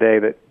study the other day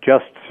that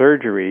just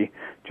surgery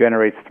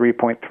generates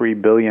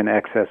 3.3 billion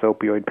excess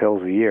opioid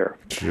pills a year.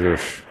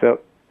 Yes.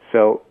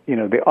 So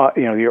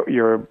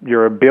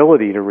your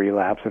ability to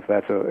relapse, if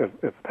that's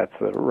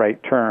the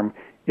right term,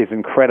 is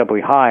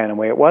incredibly high in a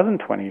way it wasn't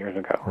 20 years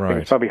ago. Right. I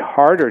think it's probably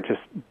harder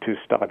to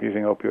stop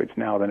using opioids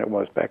now than it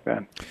was back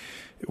then.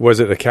 Was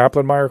it a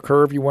Kaplan-Meier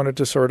curve you wanted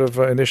to sort of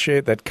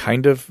initiate,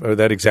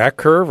 that exact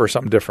curve, or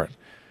something different?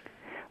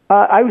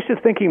 I was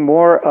just thinking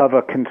more of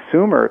a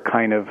consumer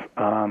kind of,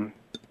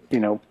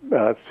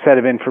 set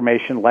of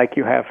information like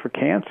you have for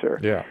cancer.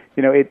 Yeah.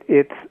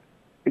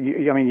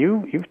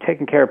 You've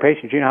taken care of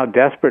patients. You know how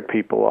desperate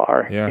people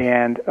are, yeah.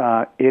 And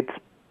it's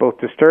both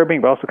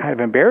disturbing but also kind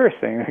of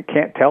embarrassing. I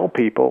can't tell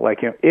people, like,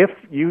 if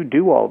you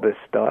do all this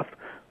stuff,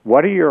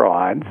 what are your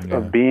odds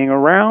of being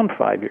around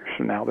 5 years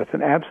from now? That's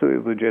an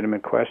absolutely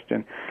legitimate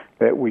question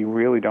that we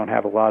really don't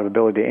have a lot of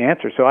ability to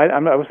answer. So I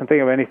wasn't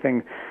thinking of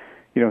anything,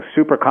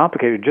 super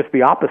complicated, just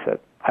the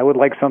opposite. I would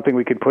like something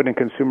we could put in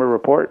Consumer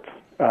Reports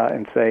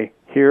and say,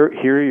 here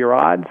are your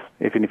odds.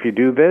 If you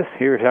do this,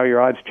 here's how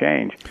your odds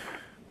change.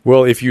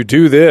 Well, if you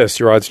do this,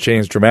 your odds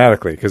change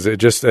dramatically, because it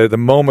just the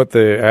moment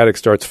the addict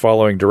starts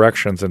following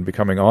directions and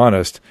becoming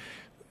honest,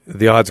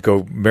 the odds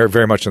go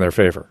very much in their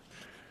favor.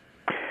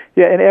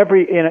 Yeah, and I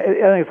think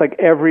it's like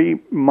every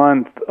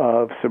month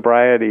of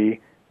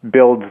sobriety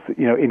builds,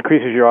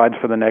 increases your odds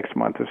for the next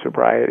month of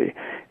sobriety,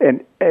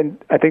 and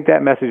I think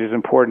that message is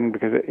important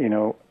because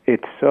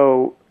it's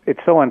so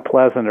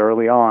unpleasant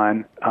early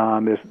on.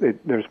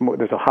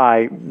 There's a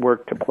high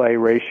work to play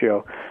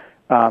ratio,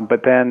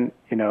 but then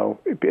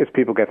as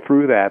people get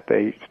through that,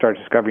 they start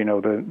to discover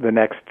the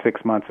next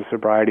 6 months of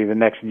sobriety, the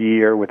next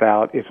year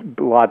without is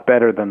a lot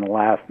better than the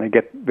last. And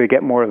they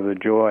get more of the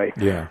joy.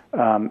 Yeah.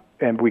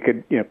 And we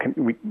could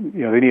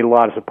they need a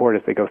lot of support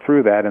as they go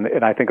through that.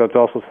 And I think it's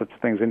also such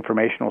things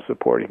informational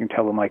support. You can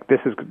tell them, like, this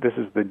is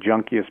the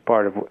junkiest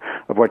part of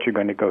what you're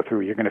going to go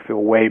through. You're going to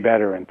feel way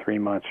better in 3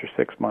 months or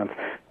 6 months.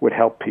 Would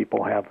help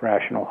people have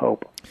rational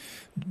hope.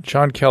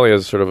 John Kelly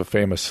has sort of a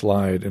famous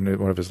slide in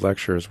one of his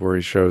lectures where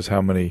he shows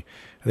how many,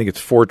 I think it's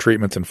 4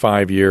 treatments in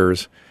 5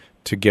 years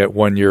to get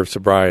 1 year of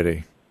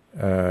sobriety.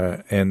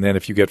 And then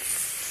if you get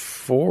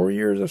 4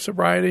 years of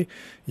sobriety,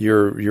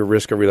 your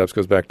risk of relapse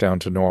goes back down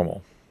to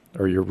normal,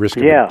 or your risk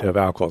of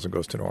alcoholism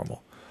goes to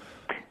normal.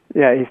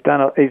 Yeah, he's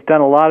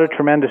done a lot of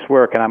tremendous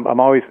work, and I'm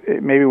always,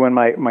 maybe when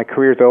my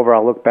career's over,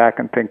 I'll look back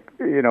and think,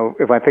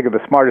 if I think of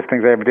the smartest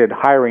things I ever did,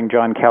 hiring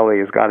John Kelly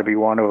has got to be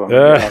one of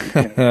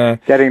them.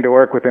 Getting to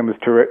work with him was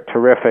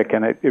terrific,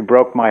 and it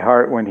broke my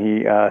heart when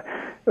he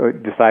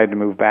decided to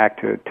move back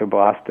to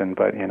Boston.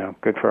 But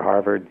good for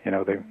Harvard.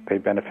 They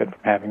benefit from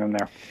having him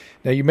there.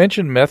 Now, you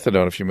mentioned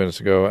methadone a few minutes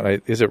ago. And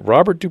is it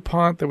Robert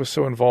DuPont that was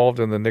so involved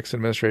in the Nixon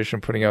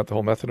administration putting out the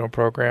whole methadone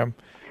program?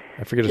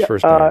 I forget his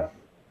first name.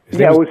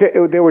 There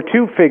were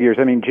 2 figures.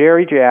 I mean,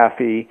 Jerry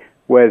Jaffe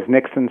was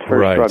Nixon's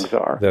first drug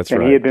czar. That's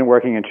and right. He had been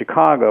working in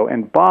Chicago.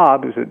 And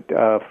Bob, who's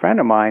a friend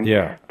of mine,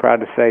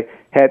 proud to say,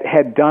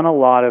 had done a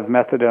lot of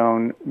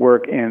methadone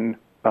work in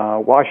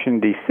Washington,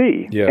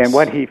 D.C. Yes. And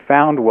what he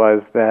found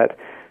was that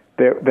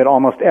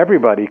almost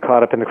everybody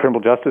caught up in the criminal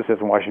justice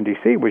system in Washington,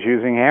 D.C. was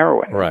using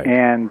heroin. Right.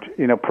 And,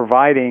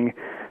 providing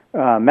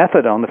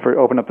methadone,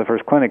 opened up the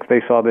first clinics,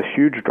 they saw this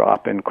huge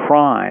drop in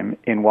crime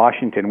in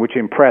Washington, which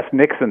impressed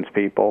Nixon's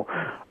people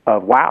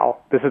of, wow,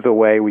 this is a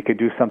way we could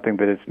do something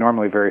that is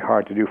normally very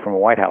hard to do from a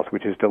White House,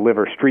 which is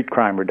deliver street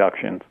crime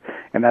reductions.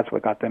 And that's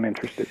what got them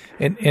interested.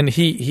 And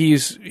he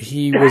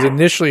was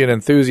initially an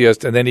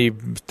enthusiast, and then he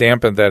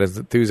dampened that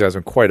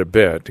enthusiasm quite a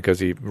bit because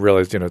he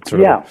realized,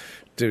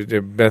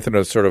 methadone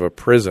is sort of a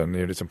prison.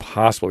 It's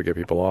impossible to get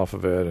people off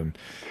of it, and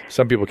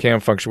some people can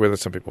function with it,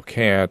 some people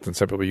can't, and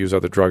some people use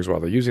other drugs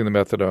while they're using the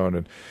methadone,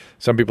 and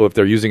some people, if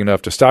they're using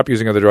enough to stop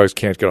using other drugs,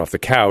 can't get off the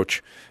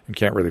couch and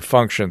can't really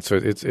function. So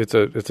it's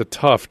a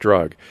tough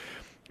drug.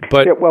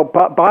 But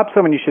Bob's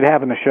someone you should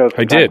have in the show.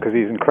 I did, because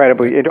he's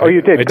incredibly.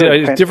 You did. I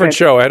did. It's a different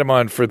show. I had him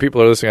on for the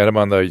people who are listening. I had him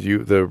on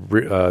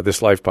the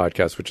This Life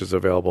podcast, which is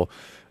available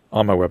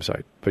on my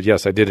website. But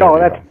yes, I did.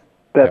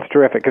 That's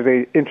terrific, because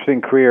an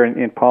interesting career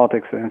in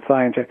politics and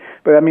science.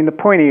 But I mean, the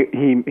point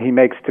he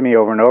makes to me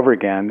over and over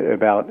again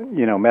about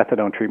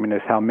methadone treatment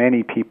is how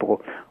many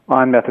people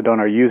on methadone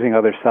are using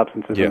other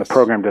substances, and the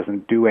program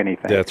doesn't do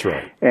anything. That's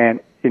right. And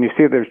you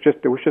see, there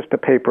was just a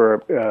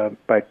paper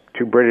by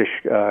 2 British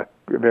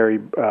very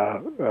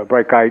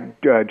bright guy,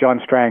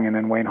 John Strang and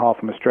then Wayne Hall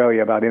from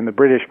Australia, about in the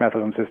British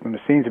methadone system,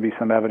 there seems to be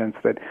some evidence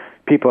that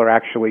people are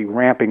actually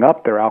ramping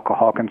up their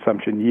alcohol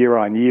consumption year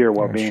on year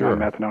while being on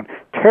methadone.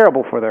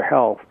 Terrible for their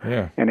health.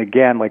 Yeah. And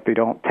again, like, they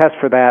don't test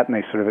for that, and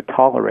they sort of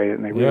tolerate it,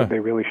 and they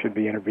really should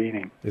be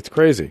intervening. It's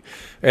crazy.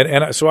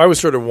 And so I was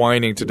sort of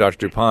whining to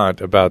Dr. DuPont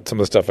about some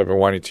of the stuff I've been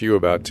whining to you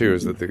about too,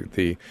 is that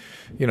the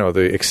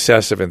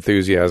excessive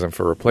enthusiasm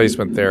for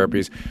replacement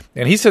therapies.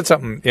 And he said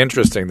something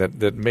interesting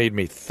that made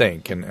me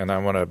think, and I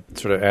want to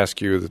sort of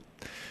ask you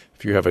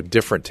if you have a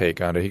different take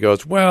on it. He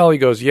goes,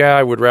 yeah,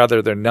 I would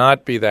rather there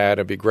not be that.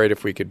 It'd be great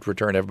if we could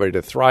return everybody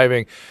to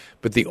thriving.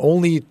 But the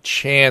only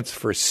chance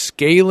for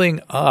scaling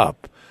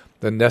up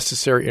the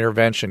necessary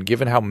intervention,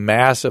 given how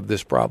massive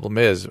this problem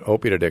is,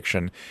 opiate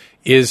addiction,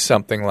 is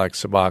something like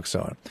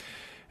Suboxone.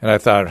 And I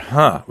thought,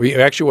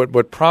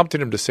 what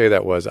prompted him to say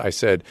that was, I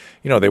said,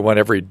 they want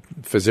every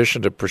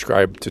physician to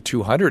prescribe to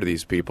 200 of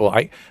these people.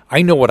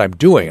 I know what I'm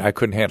doing. I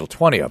couldn't handle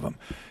 20 of them.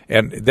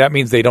 And that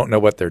means they don't know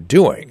what they're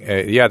doing.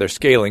 They're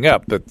scaling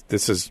up, but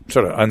this is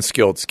sort of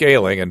unskilled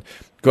scaling and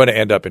going to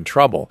end up in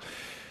trouble.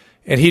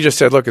 And he just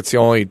said, look, it's the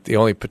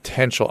only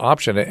potential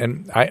option.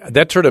 And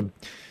that sort of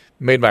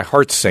made my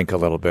heart sink a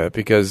little bit,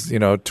 because,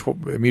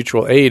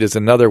 mutual aid is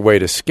another way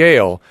to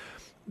scale,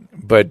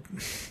 but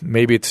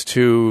maybe it's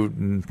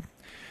too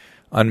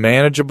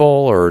unmanageable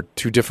or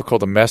too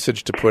difficult a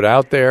message to put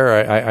out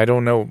there? I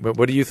don't know. But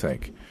what do you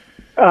think?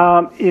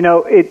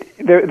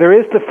 There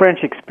is the French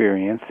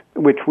experience,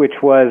 which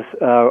was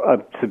a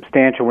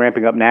substantial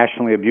ramping up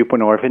nationally of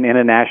buprenorphine in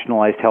a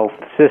nationalized health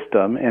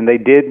system, and they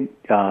did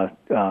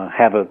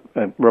have a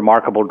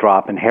remarkable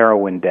drop in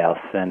heroin deaths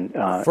and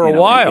for a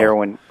while.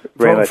 Heroin.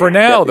 For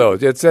now, though,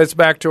 it's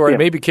back to our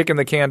maybe kicking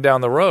the can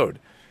down the road.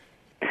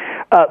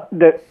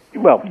 That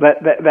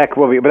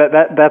will be, but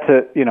that's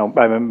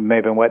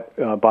maybe what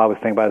Bob was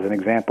thinking about as an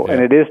example,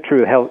 and it is true.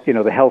 The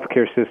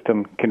healthcare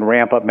system can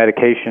ramp up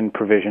medication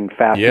provision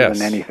faster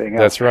than anything else.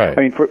 That's right.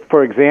 I mean,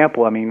 for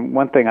example,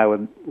 one thing I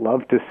would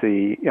love to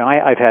see.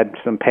 I've had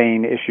some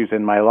pain issues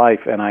in my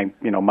life, and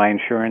my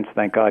insurance,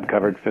 thank God,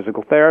 covered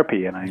physical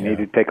therapy, and I needed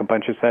to take a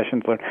bunch of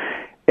sessions.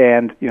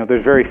 And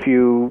there's very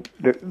few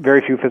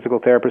physical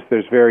therapists.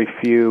 There's very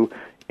few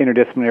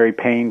interdisciplinary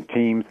pain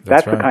teams.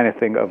 That's right. The kind of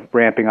thing of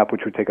ramping up,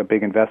 which would take a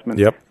big investment.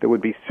 That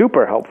would be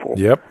super helpful.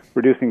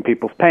 Reducing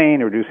people's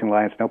pain, reducing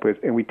reliance on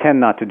opioids, and we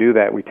tend not to do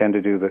that. We tend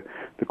to do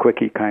the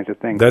quickie kinds of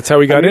things. That's how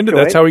we got into.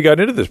 That's how we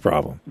got into this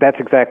problem. That's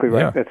exactly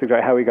right. Yeah. That's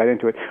exactly how we got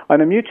into it. On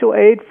a mutual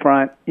aid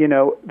front,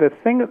 the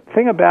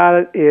thing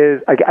about it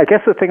is, I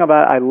guess the thing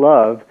about it I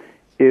love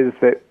is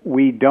that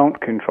we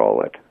don't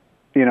control it.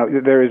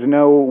 There is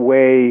no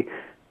way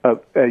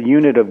a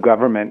unit of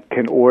government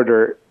can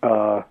order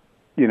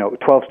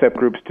 12-step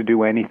groups to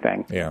do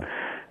anything.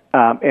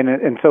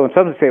 And so when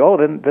some say,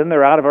 then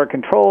they're out of our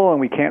control and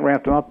we can't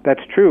ramp them up,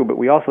 that's true, but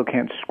we also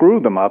can't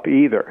screw them up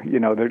either.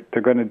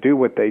 They're going to do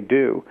what they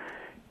do.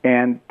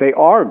 And they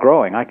are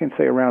growing. I can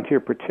say around here,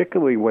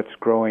 particularly what's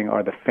growing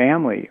are the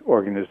family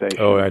organizations.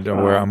 Oh,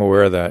 I'm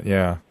aware of that,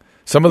 yeah.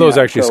 Some of those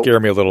actually scare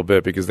me a little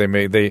bit because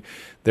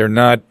they're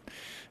not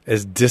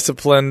as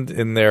disciplined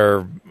in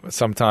their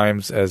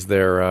sometimes as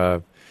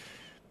their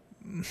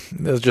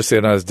let's just say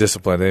not as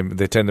disciplined.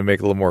 They tend to make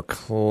a little more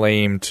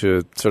claim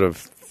to sort of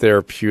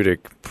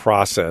therapeutic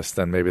process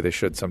than maybe they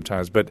should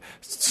sometimes. But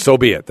so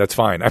be it. That's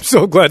fine. I'm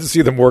so glad to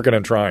see them working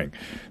and trying.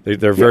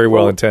 They're very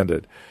well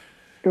intended.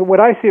 What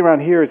I see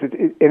around here is,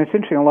 and it's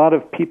interesting, a lot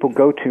of people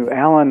go to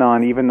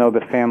Al-Anon even though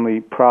the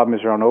family problem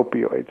is around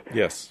opioids.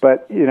 Yes.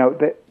 But,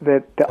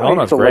 the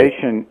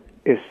isolation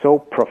is so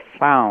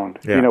profound,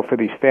 for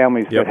these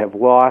families that have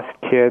lost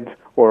kids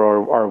or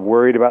are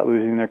worried about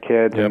losing their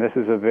kids. And this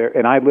is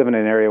and I live in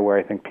an area where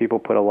I think people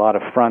put a lot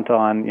of front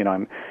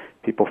on,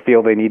 people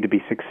feel they need to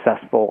be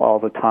successful all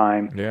the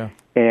time.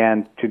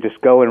 And to just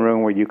go in a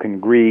room where you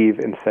can grieve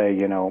and say,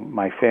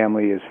 my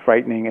family is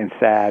frightening and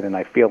sad and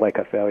I feel like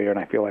a failure and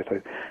I feel like,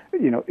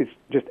 it's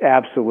just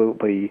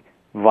absolutely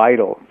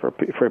vital for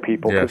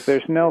people. Because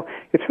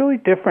it's really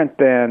different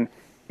than,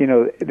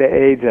 the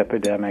AIDS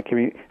epidemic.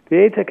 The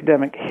AIDS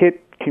epidemic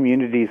hit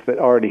communities that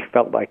already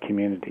felt like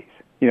communities.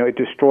 It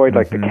destroyed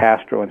like the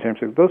Castro in terms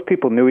of those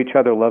people knew each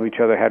other, loved each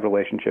other, had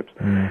relationships.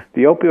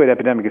 The opioid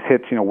epidemic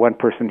hits, one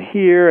person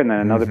here and then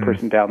another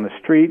person down the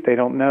street they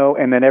don't know,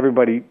 and then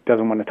everybody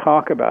doesn't want to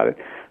talk about it.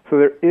 So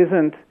there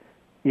isn't,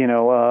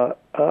 a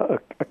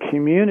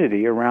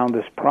community around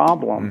this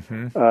problem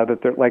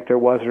that there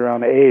was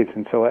around AIDS.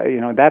 And so,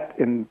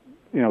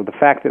 the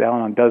fact that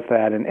Al-Anon does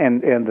that and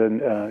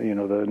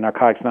the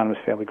Narcotics Anonymous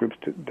family groups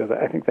does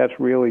that, I think that's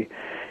really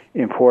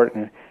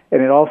important.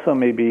 And it also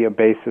may be a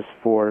basis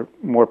for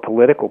more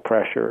political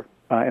pressure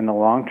in the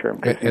long term.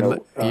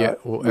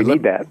 We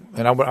need that.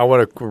 And I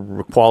want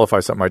to qualify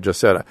something I just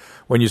said.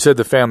 When you said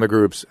the family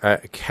groups,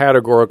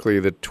 categorically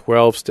the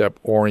 12-step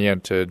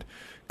oriented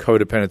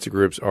codependency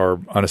groups are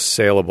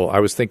unassailable. I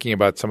was thinking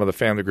about some of the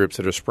family groups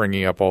that are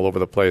springing up all over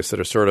the place that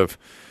are sort of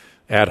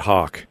ad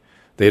hoc.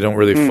 They don't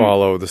really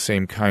follow the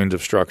same kind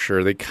of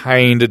structure. They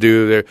kind of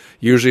do.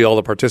 Usually all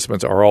the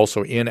participants are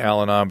also in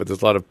Al-Anon, but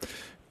there's a lot of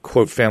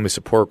quote family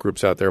support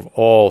groups out there of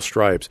all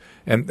stripes,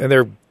 and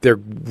they're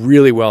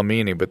really well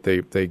meaning, but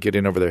they get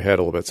in over their head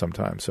a little bit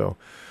sometimes. So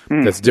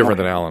that's different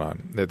than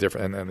Al-Anon. They're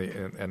different,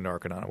 and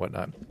Narc-Anon and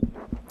whatnot.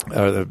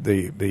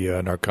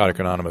 The Narcotic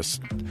Anonymous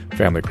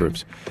family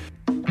groups.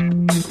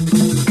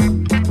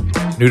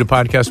 New to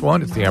Podcast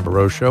One, it's the Amber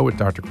Rose Show with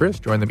Dr. Chris.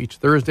 Join them each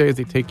Thursday as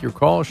they take your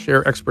calls,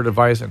 share expert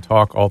advice, and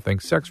talk all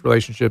things sex,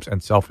 relationships,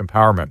 and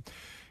self-empowerment.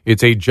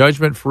 It's a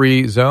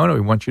judgment-free zone, and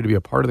we want you to be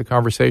a part of the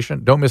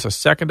conversation. Don't miss a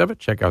second of it.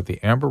 Check out the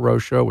Amber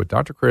Rose Show with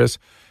Dr. Chris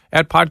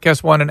at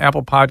Podcast One and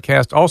Apple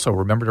Podcast. Also,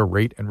 remember to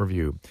rate and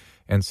review.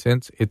 And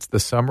since it's the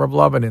Summer of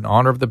Love and in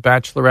honor of the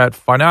Bachelorette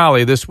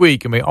finale this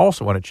week, you may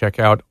also want to check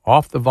out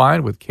Off the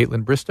Vine with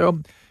Caitlin Bristow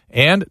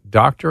and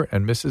Dr.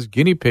 and Mrs.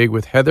 Guinea Pig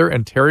with Heather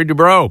and Terry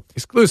Dubrow,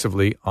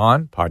 exclusively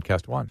on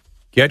Podcast One.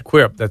 Get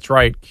Quip. That's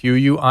right,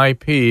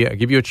 QUIP. I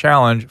give you a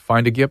challenge.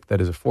 Find a gift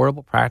that is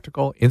affordable,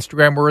 practical,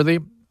 Instagram-worthy.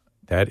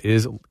 That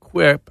is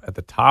Quip at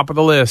the top of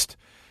the list.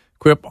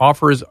 Quip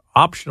offers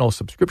optional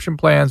subscription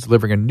plans,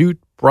 delivering a new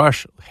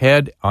brush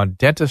head on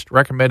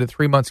dentist-recommended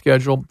 3-month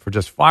schedule for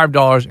just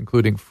 $5,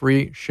 including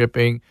free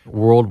shipping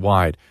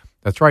worldwide.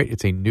 That's right.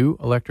 It's a new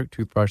electric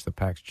toothbrush that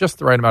packs just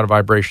the right amount of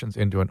vibrations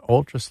into an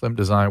ultra-slim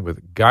design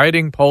with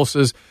guiding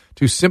pulses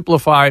to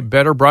simplify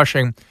better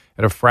brushing. It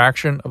at a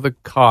fraction of the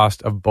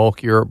cost of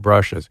bulkier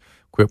brushes.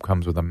 Quip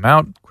comes with a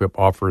mount. Quip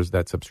offers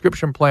that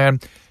subscription plan.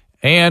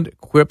 And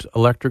Quip's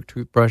electric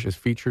toothbrush is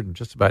featured in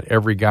just about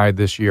every guide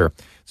this year.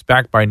 It's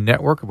backed by a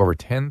network of over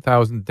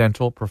 10,000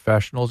 dental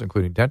professionals,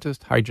 including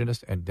dentists,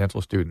 hygienists, and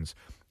dental students.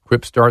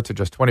 Quip starts at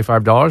just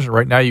 $25, and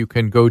right now you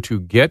can go to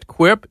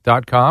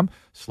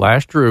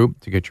getquip.com/Drew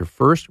to get your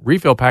first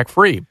refill pack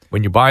free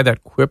when you buy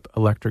that Quip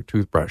electric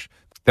toothbrush.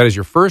 That is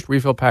your first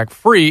refill pack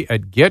free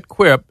at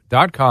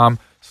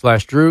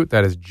getquip.com/Drew.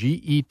 That is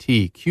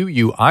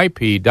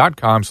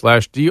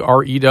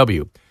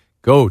getquip.com/DREW.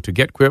 Go to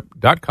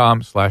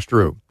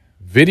getquip.com/Drew.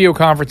 Video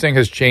conferencing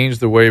has changed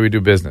the way we do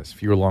business.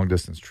 Fewer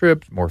long-distance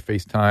trips, more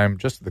FaceTime,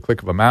 just at the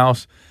click of a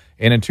mouse.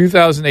 And in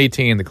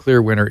 2018, the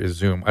clear winner is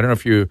Zoom. I don't know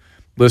if you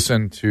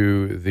listen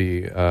to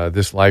the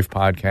This Life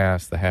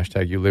podcast, the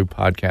 #YouLive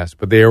podcast,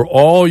 but they are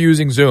all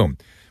using Zoom.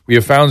 We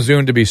have found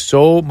Zoom to be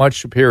so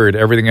much superior to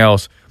everything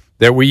else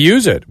that we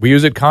use it. We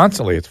use it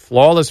constantly. It's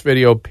flawless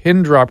video,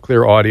 pin-drop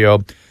clear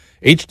audio.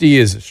 HD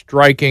is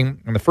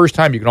striking, and the first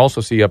time you can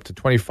also see up to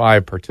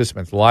 25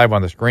 participants live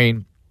on the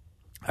screen.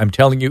 I'm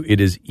telling you, it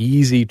is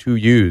easy to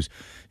use.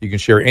 You can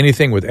share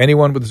anything with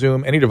anyone with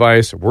Zoom, any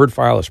device, a Word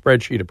file, a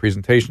spreadsheet, a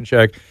presentation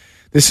check.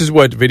 This is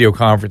what video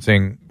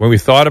conferencing, when we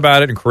thought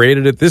about it and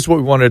created it, this is what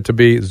we wanted it to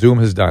be. Zoom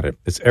has done it.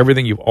 It's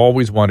everything you've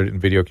always wanted in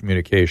video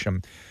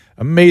communication.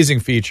 Amazing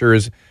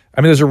features.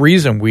 I mean, there's a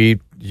reason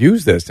we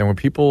use this. And when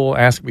people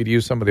ask me to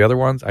use some of the other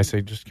ones, I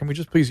say, can we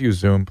just please use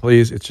Zoom,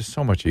 please? It's just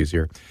so much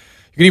easier.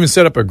 You can even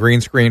set up a green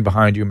screen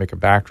behind you, make a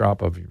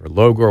backdrop of your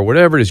logo or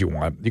whatever it is you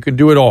want. You can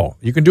do it all.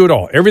 You can do it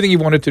all. Everything you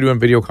wanted to do in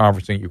video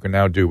conferencing, you can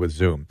now do with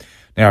Zoom.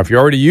 Now, if you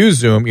already use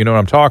Zoom, you know what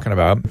I'm talking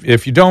about.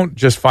 If you don't,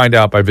 just find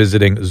out by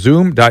visiting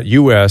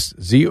zoom.us,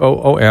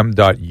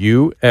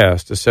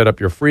 zoom.us, to set up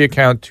your free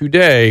account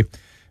today.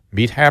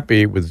 Meet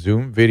happy with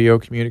Zoom Video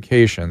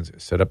Communications.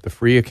 Set up the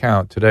free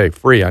account today.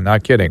 Free, I'm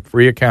not kidding.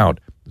 Free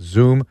account,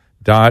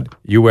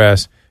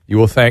 zoom.us. You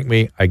will thank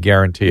me. I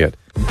guarantee it.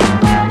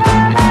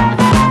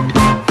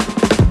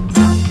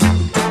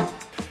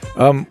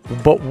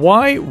 But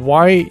why,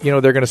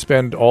 they're going to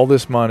spend all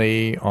this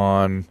money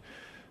on,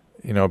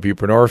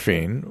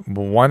 buprenorphine.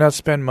 Why not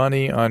spend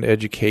money on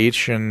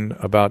education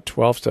about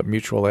 12-step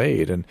mutual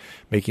aid and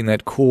making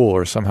that cool,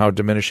 or somehow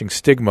diminishing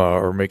stigma,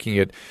 or making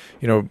it,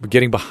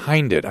 getting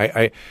behind it?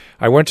 I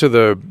went to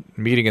the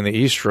meeting in the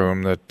East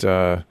Room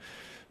that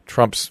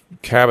Trump's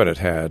cabinet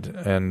had,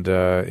 and,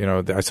 I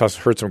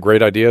heard some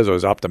great ideas. I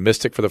was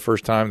optimistic for the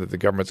first time that the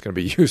government's going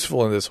to be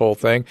useful in this whole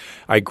thing.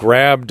 I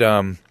grabbed...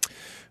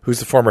 who's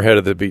the former head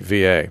of the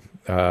VA?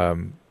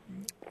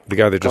 The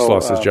guy that just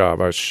lost his job.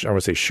 I want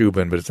to say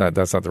Shubin, but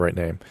that's not the right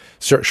name.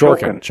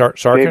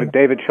 Shorkin.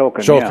 David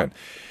Shulkin. Shulkin.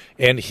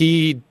 Yeah. And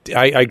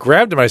I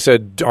grabbed him. I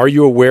said, "Are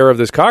you aware of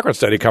this Cochrane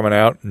study coming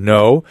out?"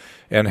 No.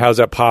 And how's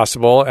that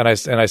possible? And I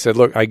said,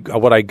 "Look,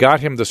 what I got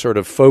him to sort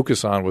of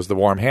focus on was the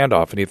warm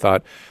handoff." And he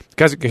thought,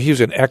 because he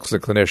was an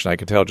excellent clinician, I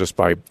could tell just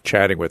by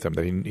chatting with him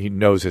that he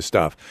knows his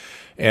stuff.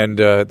 And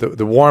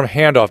the warm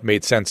handoff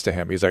made sense to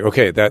him. He's like,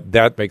 okay,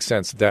 that makes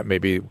sense. That may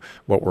be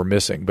what we're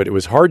missing. But it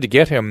was hard to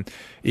get him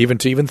even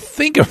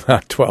think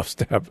about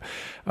 12-step.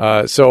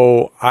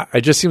 So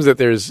it just seems that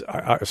there's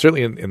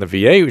certainly in the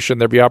VA, shouldn't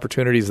there be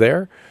opportunities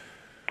there?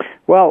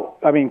 Well,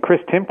 I mean, Chris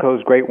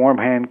Timko's great warm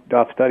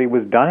handoff study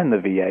was done in the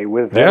VA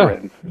with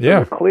veterans.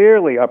 Yeah. So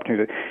clearly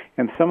opportunity.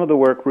 And some of the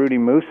work Rudy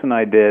Moose and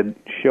I did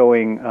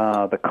showing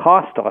the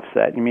cost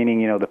offset,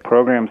 meaning, the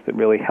programs that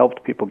really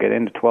helped people get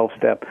into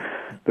 12-step,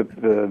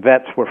 the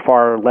vets were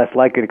far less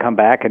likely to come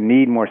back and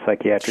need more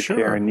psychiatric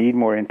care and need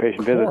more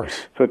inpatient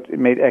visits. So it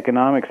made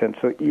economic sense.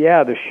 So,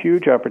 yeah, there's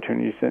huge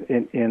opportunities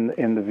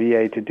in the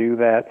VA to do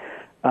that.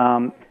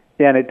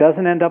 And it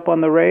doesn't end up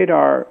on the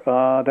radar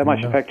that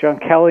much. In fact, John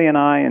Kelly and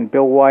I and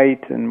Bill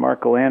White and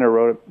Mark Galander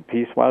wrote a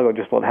piece a while ago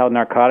just about how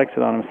Narcotics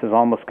Anonymous has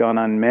almost gone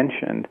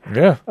unmentioned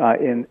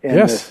in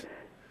this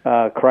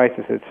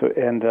crisis.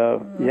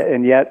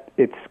 And yet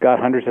it's got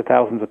hundreds of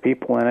thousands of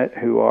people in it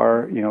who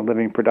are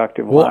living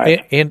productive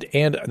lives. And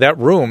that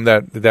room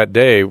that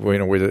day,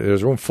 where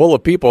there's a room full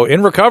of people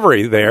in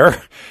recovery there,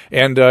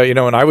 and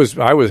and I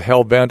was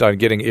hell bent on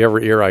getting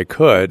every ear I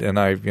could, and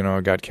I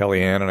got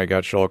Kellyanne and I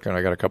got Shulk and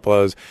I got a couple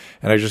others,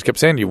 and I just kept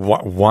saying to you,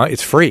 why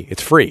it's free.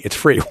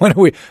 When are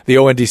we the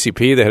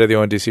ONDCP, the head of the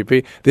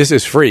ONDCP? This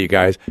is free,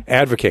 guys.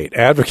 Advocate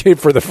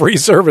for the free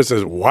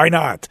services. Why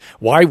not?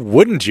 Why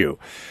wouldn't you?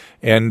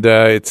 And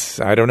I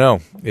don't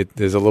know.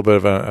 There's a little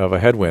bit of a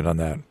headwind on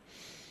that.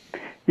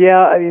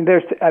 Yeah,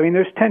 there's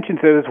tensions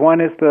there. There's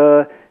one is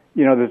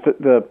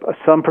there's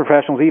some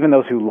professionals, even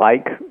those who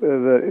like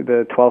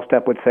the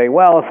 12-step, would say,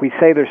 well, if we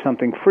say there's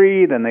something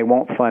free, then they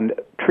won't fund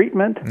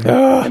treatment,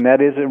 and that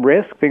is a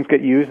risk. Things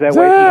get used that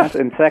way.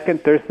 And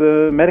second, there's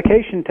the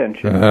medication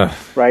tension,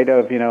 right?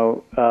 Of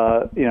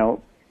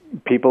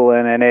people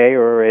in NA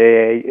or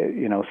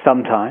AA,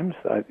 sometimes,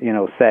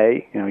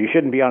 say, you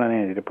shouldn't be on an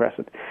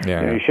antidepressant.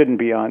 Yeah. You shouldn't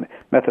be on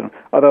methadone.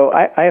 Although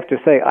I have to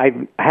say, I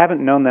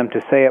haven't known them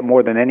to say it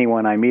more than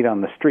anyone I meet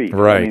on the street.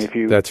 Right. I mean, if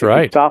you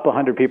stop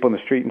 100 people in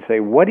the street and say,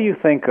 what do you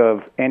think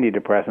of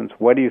antidepressants?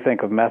 What do you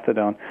think of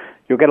methadone?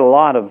 You'll get a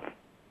lot of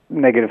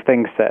negative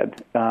things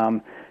said.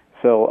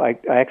 So I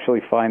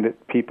actually find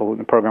that people in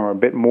the program are a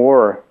bit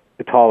more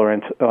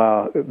tolerant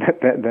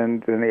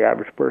than the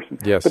average person.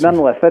 Yes. But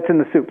nonetheless, that's in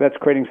the soup. That's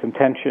creating some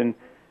tension,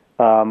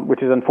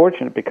 which is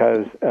unfortunate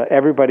because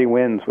everybody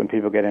wins when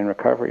people get in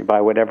recovery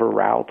by whatever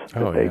route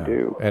that they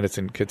do. And it's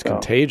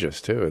contagious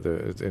too.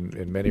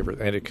 In many,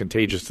 and it's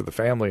contagious to the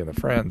family and the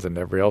friends, and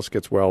everybody else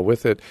gets well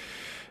with it.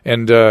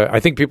 And I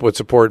think people would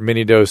support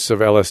mini dose of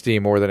LSD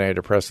more than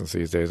antidepressants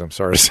these days. I'm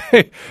sorry to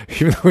say,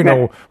 even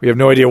though we have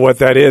no idea what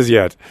that is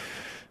yet.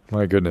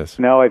 My goodness.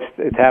 No,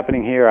 it's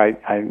happening here.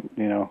 I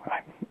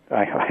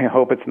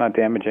hope it's not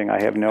damaging.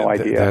 I have no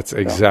idea. That's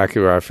exactly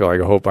where I feel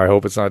like. I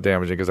hope it's not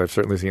damaging because I've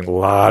certainly seen a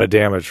lot of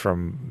damage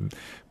from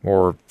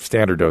more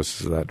standard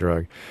doses of that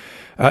drug.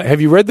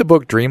 Have you read the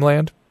book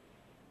Dreamland?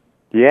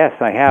 Yes,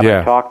 I have.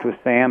 Yeah. I talked with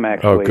Sam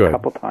actually a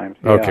couple times.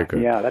 Yeah, okay,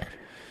 good. Yeah,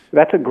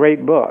 that's a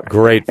great book.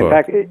 Great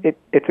book. In fact,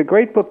 it's a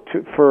great book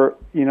for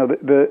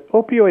the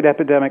opioid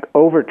epidemic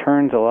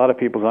overturns a lot of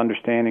people's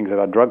understandings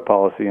about drug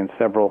policy in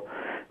several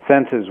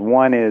senses.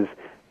 One is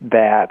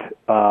that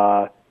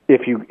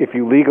if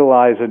you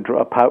legalize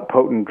a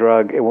potent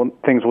drug,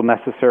 things will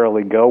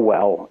necessarily go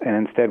well,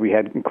 and instead we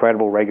had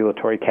incredible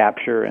regulatory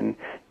capture and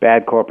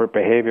bad corporate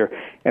behavior.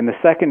 And the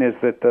second is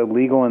that the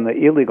legal and the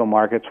illegal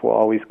markets will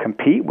always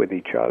compete with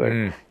each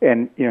other.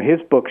 And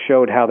his book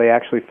showed how they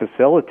actually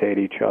facilitate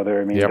each other.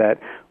 I mean, that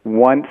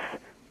once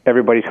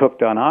everybody's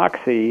hooked on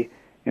Oxy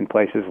in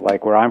places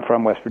like where I'm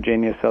from, West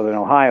Virginia, Southern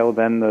Ohio,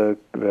 then the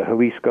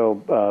Jalisco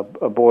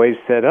boys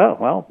said,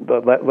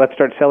 let's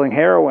start selling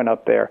heroin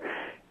up there.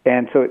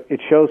 And so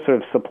it shows sort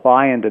of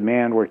supply and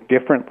demand work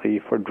differently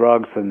for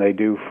drugs than they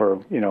do for,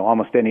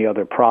 almost any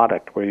other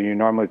product, where you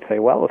normally say,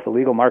 well, if the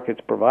legal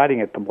market's providing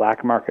it, the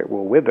black market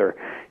will wither.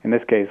 In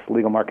this case, the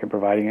legal market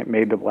providing it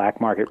made the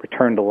black market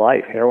return to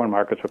life. Heroin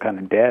markets were kind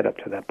of dead up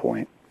to that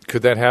point.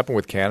 Could that happen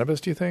with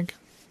cannabis, do you think?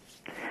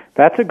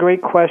 That's a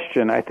great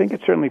question. I think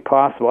it's certainly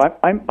possible.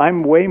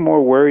 I'm way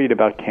more worried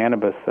about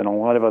cannabis than a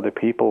lot of other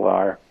people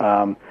are,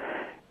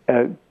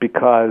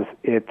 because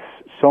it's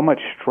so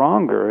much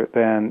stronger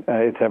than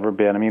it's ever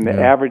been. I mean,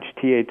 the average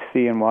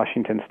THC in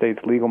Washington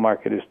State's legal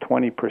market is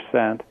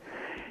 20%,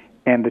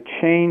 and the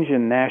change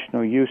in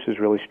national use is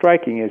really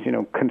striking. Is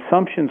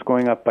consumption's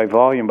going up by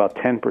volume about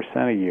 10%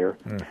 a year,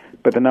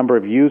 but the number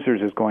of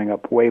users is going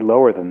up way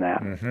lower than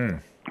that.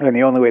 And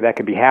the only way that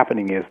could be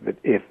happening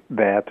is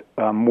that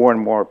more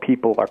and more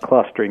people are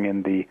clustering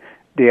in the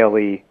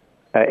daily,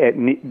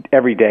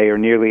 everyday or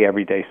nearly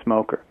everyday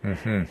smoker.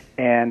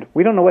 And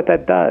we don't know what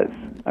that does.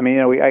 I mean,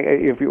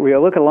 if we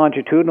look at a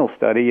longitudinal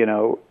study,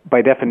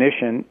 by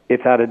definition,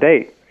 it's out of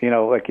date.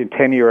 Like in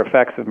 10-year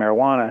effects of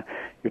marijuana,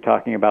 you're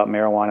talking about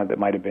marijuana that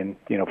might have been,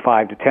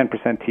 5 to 10%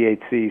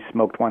 THC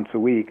smoked once a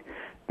week.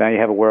 Now you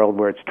have a world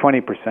where it's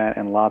 20%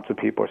 and lots of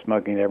people are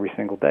smoking it every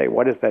single day.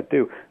 What does that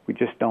do? We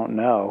just don't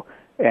know.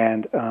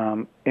 And,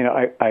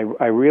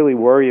 I really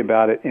worry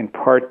about it in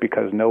part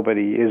because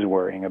nobody is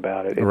worrying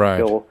about it. It's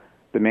still,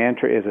 the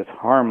mantra is it's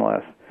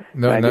harmless.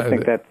 I just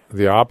think that's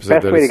the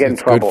opposite. Best way to get in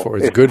trouble.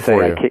 It's good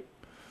for you.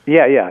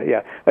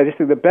 Yeah. I just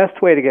think the best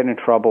way to get in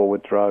trouble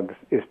with drugs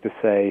is to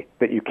say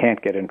that you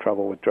can't get in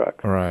trouble with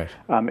drugs. Right.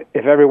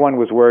 If everyone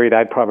was worried,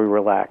 I'd probably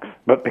relax.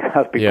 But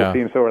because people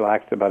seem so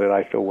relaxed about it,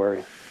 I feel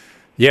worried.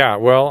 Yeah,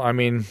 well, I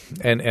mean,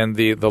 and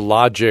the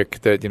logic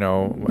that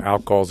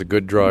alcohol is a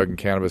good drug and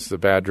cannabis is a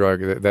bad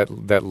drug,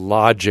 that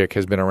logic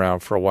has been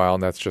around for a while,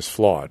 and that's just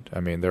flawed. I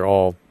mean, they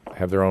all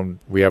have their own.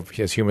 We have,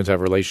 as humans,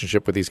 have a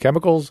relationship with these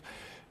chemicals.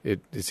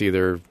 It's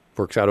either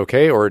works out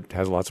okay or it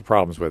has lots of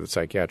problems with it,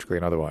 psychiatrically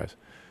and otherwise.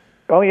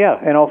 Oh yeah,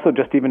 and also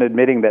just even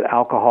admitting that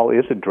alcohol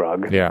is a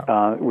drug,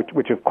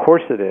 which of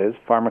course it is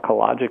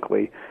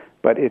pharmacologically,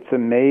 but it's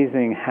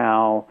amazing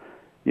how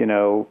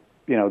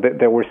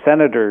there were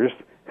senators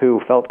who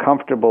felt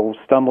comfortable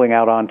stumbling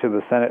out onto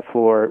the Senate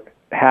floor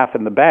half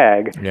in the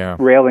bag,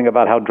 railing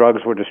about how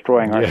drugs were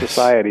destroying our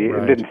society.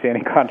 Right. It didn't see any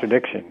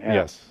contradiction. Yeah.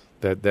 Yes,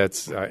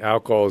 that's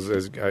alcohol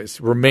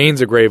remains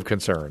a grave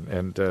concern,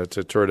 and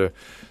to try to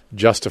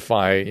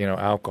justify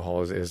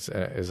alcohol is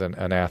an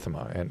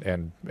anathema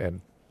and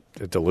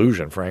a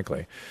delusion,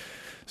 frankly.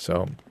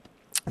 So.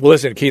 Well,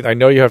 listen, Keith, I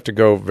know you have to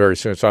go very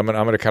soon, so I'm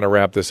going to kind of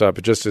wrap this up.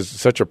 It just is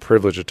such a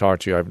privilege to talk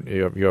to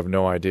you. You have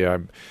no idea.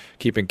 I'm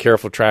keeping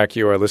careful track of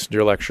you. I listen to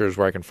your lectures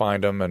where I can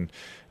find them, and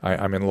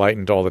I'm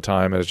enlightened all the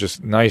time. And it's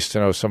just nice to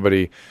know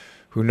somebody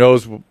who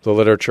knows the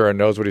literature and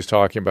knows what he's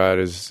talking about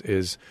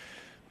is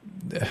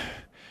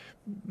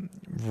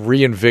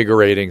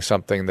reinvigorating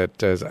something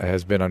that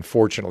has been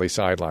unfortunately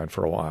sidelined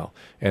for a while.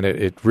 And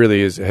it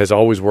really has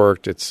always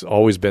worked. It's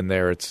always been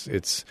there.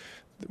 It's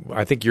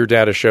I think your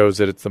data shows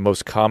that it's the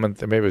most common,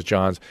 maybe it was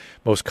John's,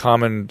 most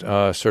common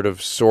sort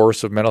of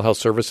source of mental health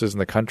services in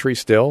the country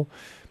still.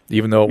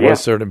 even though it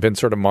was been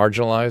sort of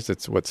marginalized.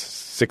 It's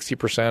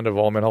 60% of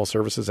all mental health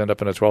services end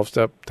up in a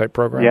 12-step type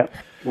program. Yeah.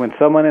 When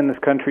someone in this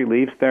country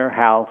leaves their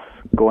house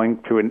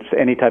going to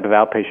any type of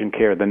outpatient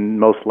care, the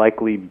most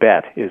likely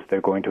bet is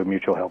they're going to a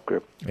mutual health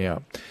group. Yeah.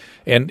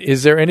 And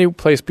is there any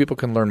place people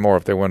can learn more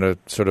if they want to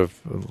sort of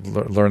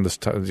learn this,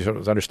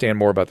 understand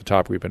more about the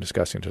topic we've been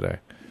discussing today?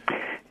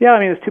 Yeah, I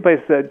mean, there's two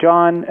places.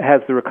 John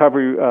has the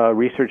Recovery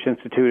Research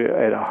Institute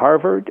at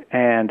Harvard,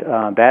 and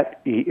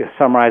that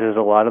summarizes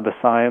a lot of the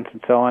science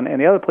and so on. And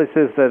the other place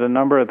is that a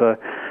number of the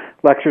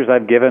lectures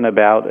I've given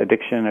about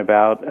addiction,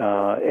 about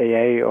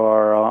AA,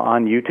 are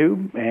on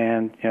YouTube,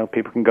 and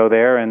people can go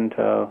there and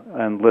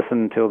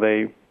listen until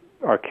they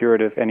are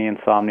cured of any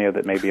insomnia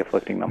that may be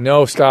afflicting them.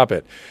 No, stop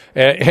it.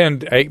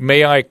 And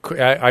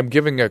I'm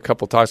giving a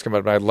couple talks about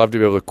it, but I'd love to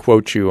be able to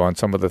quote you on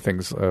some of the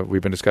things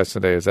we've been discussing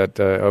today. Is that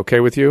okay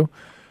with you?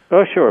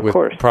 Oh, sure, of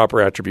course. With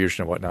proper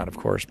attribution and whatnot, of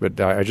course. But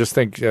I just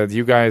think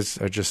you guys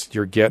are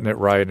you're getting it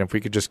right. And if we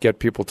could just get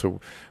people to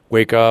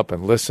wake up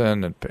and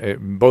listen,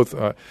 and both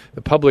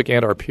the public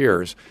and our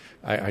peers,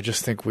 I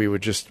just think we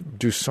would just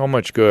do so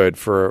much good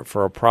for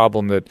a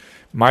problem that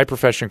my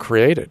profession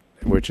created,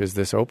 which is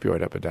this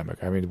opioid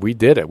epidemic. I mean, we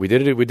did it. We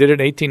did it in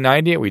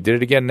 1890, and we did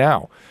it again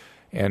now.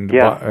 And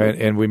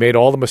and we made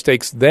all the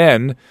mistakes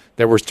then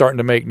that we're starting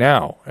to make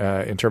now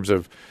in terms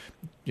of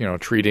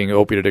treating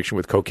opiate addiction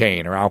with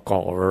cocaine or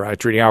alcohol, or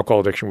treating alcohol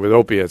addiction with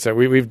opiates.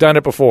 We've done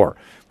it before.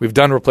 We've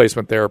done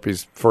replacement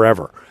therapies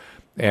forever.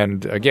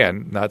 And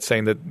again, not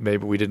saying that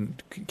maybe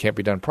can't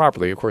be done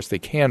properly. Of course, they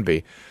can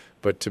be.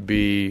 But to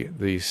be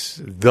the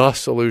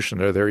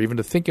solution, or even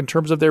to think in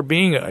terms of there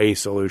being a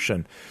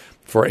solution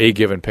for a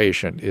given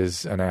patient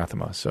is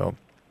anathema. So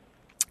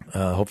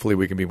hopefully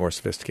we can be more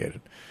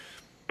sophisticated.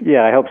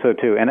 Yeah, I hope so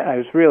too. And it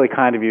was really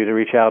kind of you to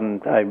reach out,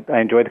 and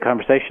I enjoyed the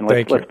conversation.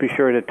 Let's be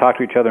sure to talk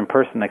to each other in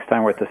person next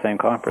time we're at the same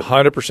conference.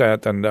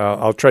 100%. And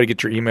I'll try to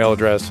get your email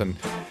address, and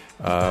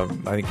I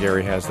think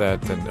Gary has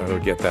that, and he'll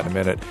get that in a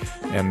minute.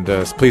 And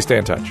please stay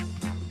in touch.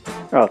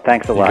 Oh,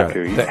 thanks a lot,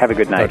 Drew. Have a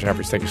good night. Dr.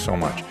 Humphreys, thank you so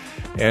much.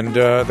 And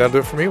that'll do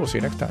it for me. We'll see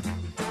you next time.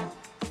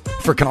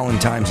 For calling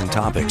times and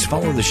topics,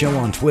 follow the show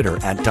on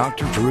Twitter at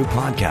Dr. Drew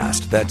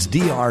Podcast. That's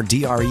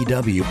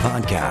DRDREW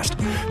Podcast.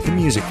 The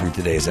music from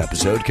today's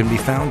episode can be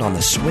found on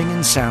the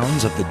Swingin'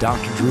 Sounds of the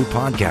Dr. Drew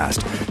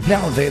Podcast,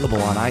 now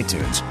available on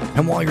iTunes.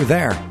 And while you're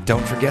there,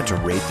 don't forget to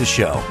rate the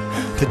show.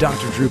 The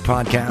Dr. Drew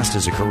Podcast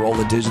is a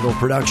Corolla Digital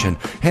production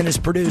and is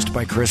produced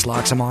by Chris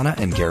Loxamana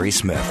and Gary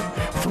Smith.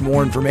 For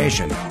more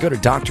information, go to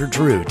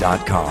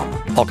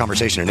drdrew.com. All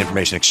conversation and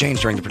information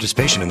exchanged during the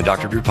participation in the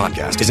Dr. Drew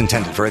Podcast is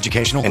intended for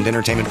educational and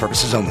entertainment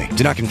purposes only.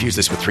 Do not confuse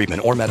this with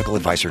treatment or medical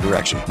advice or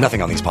direction.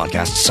 Nothing on these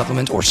podcasts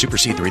supplement or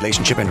supersede the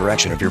relationship and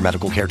direction of your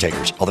medical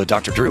caretakers. Although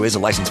Dr. Drew is a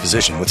licensed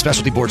physician with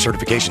specialty board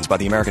certifications by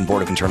the American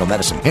Board of Internal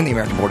Medicine and the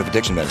American Board of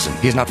Addiction Medicine,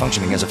 he is not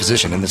functioning as a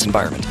physician in this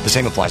environment. The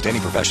same applies to any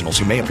professionals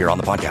who may appear on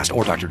the podcast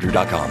or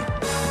drdrew.com.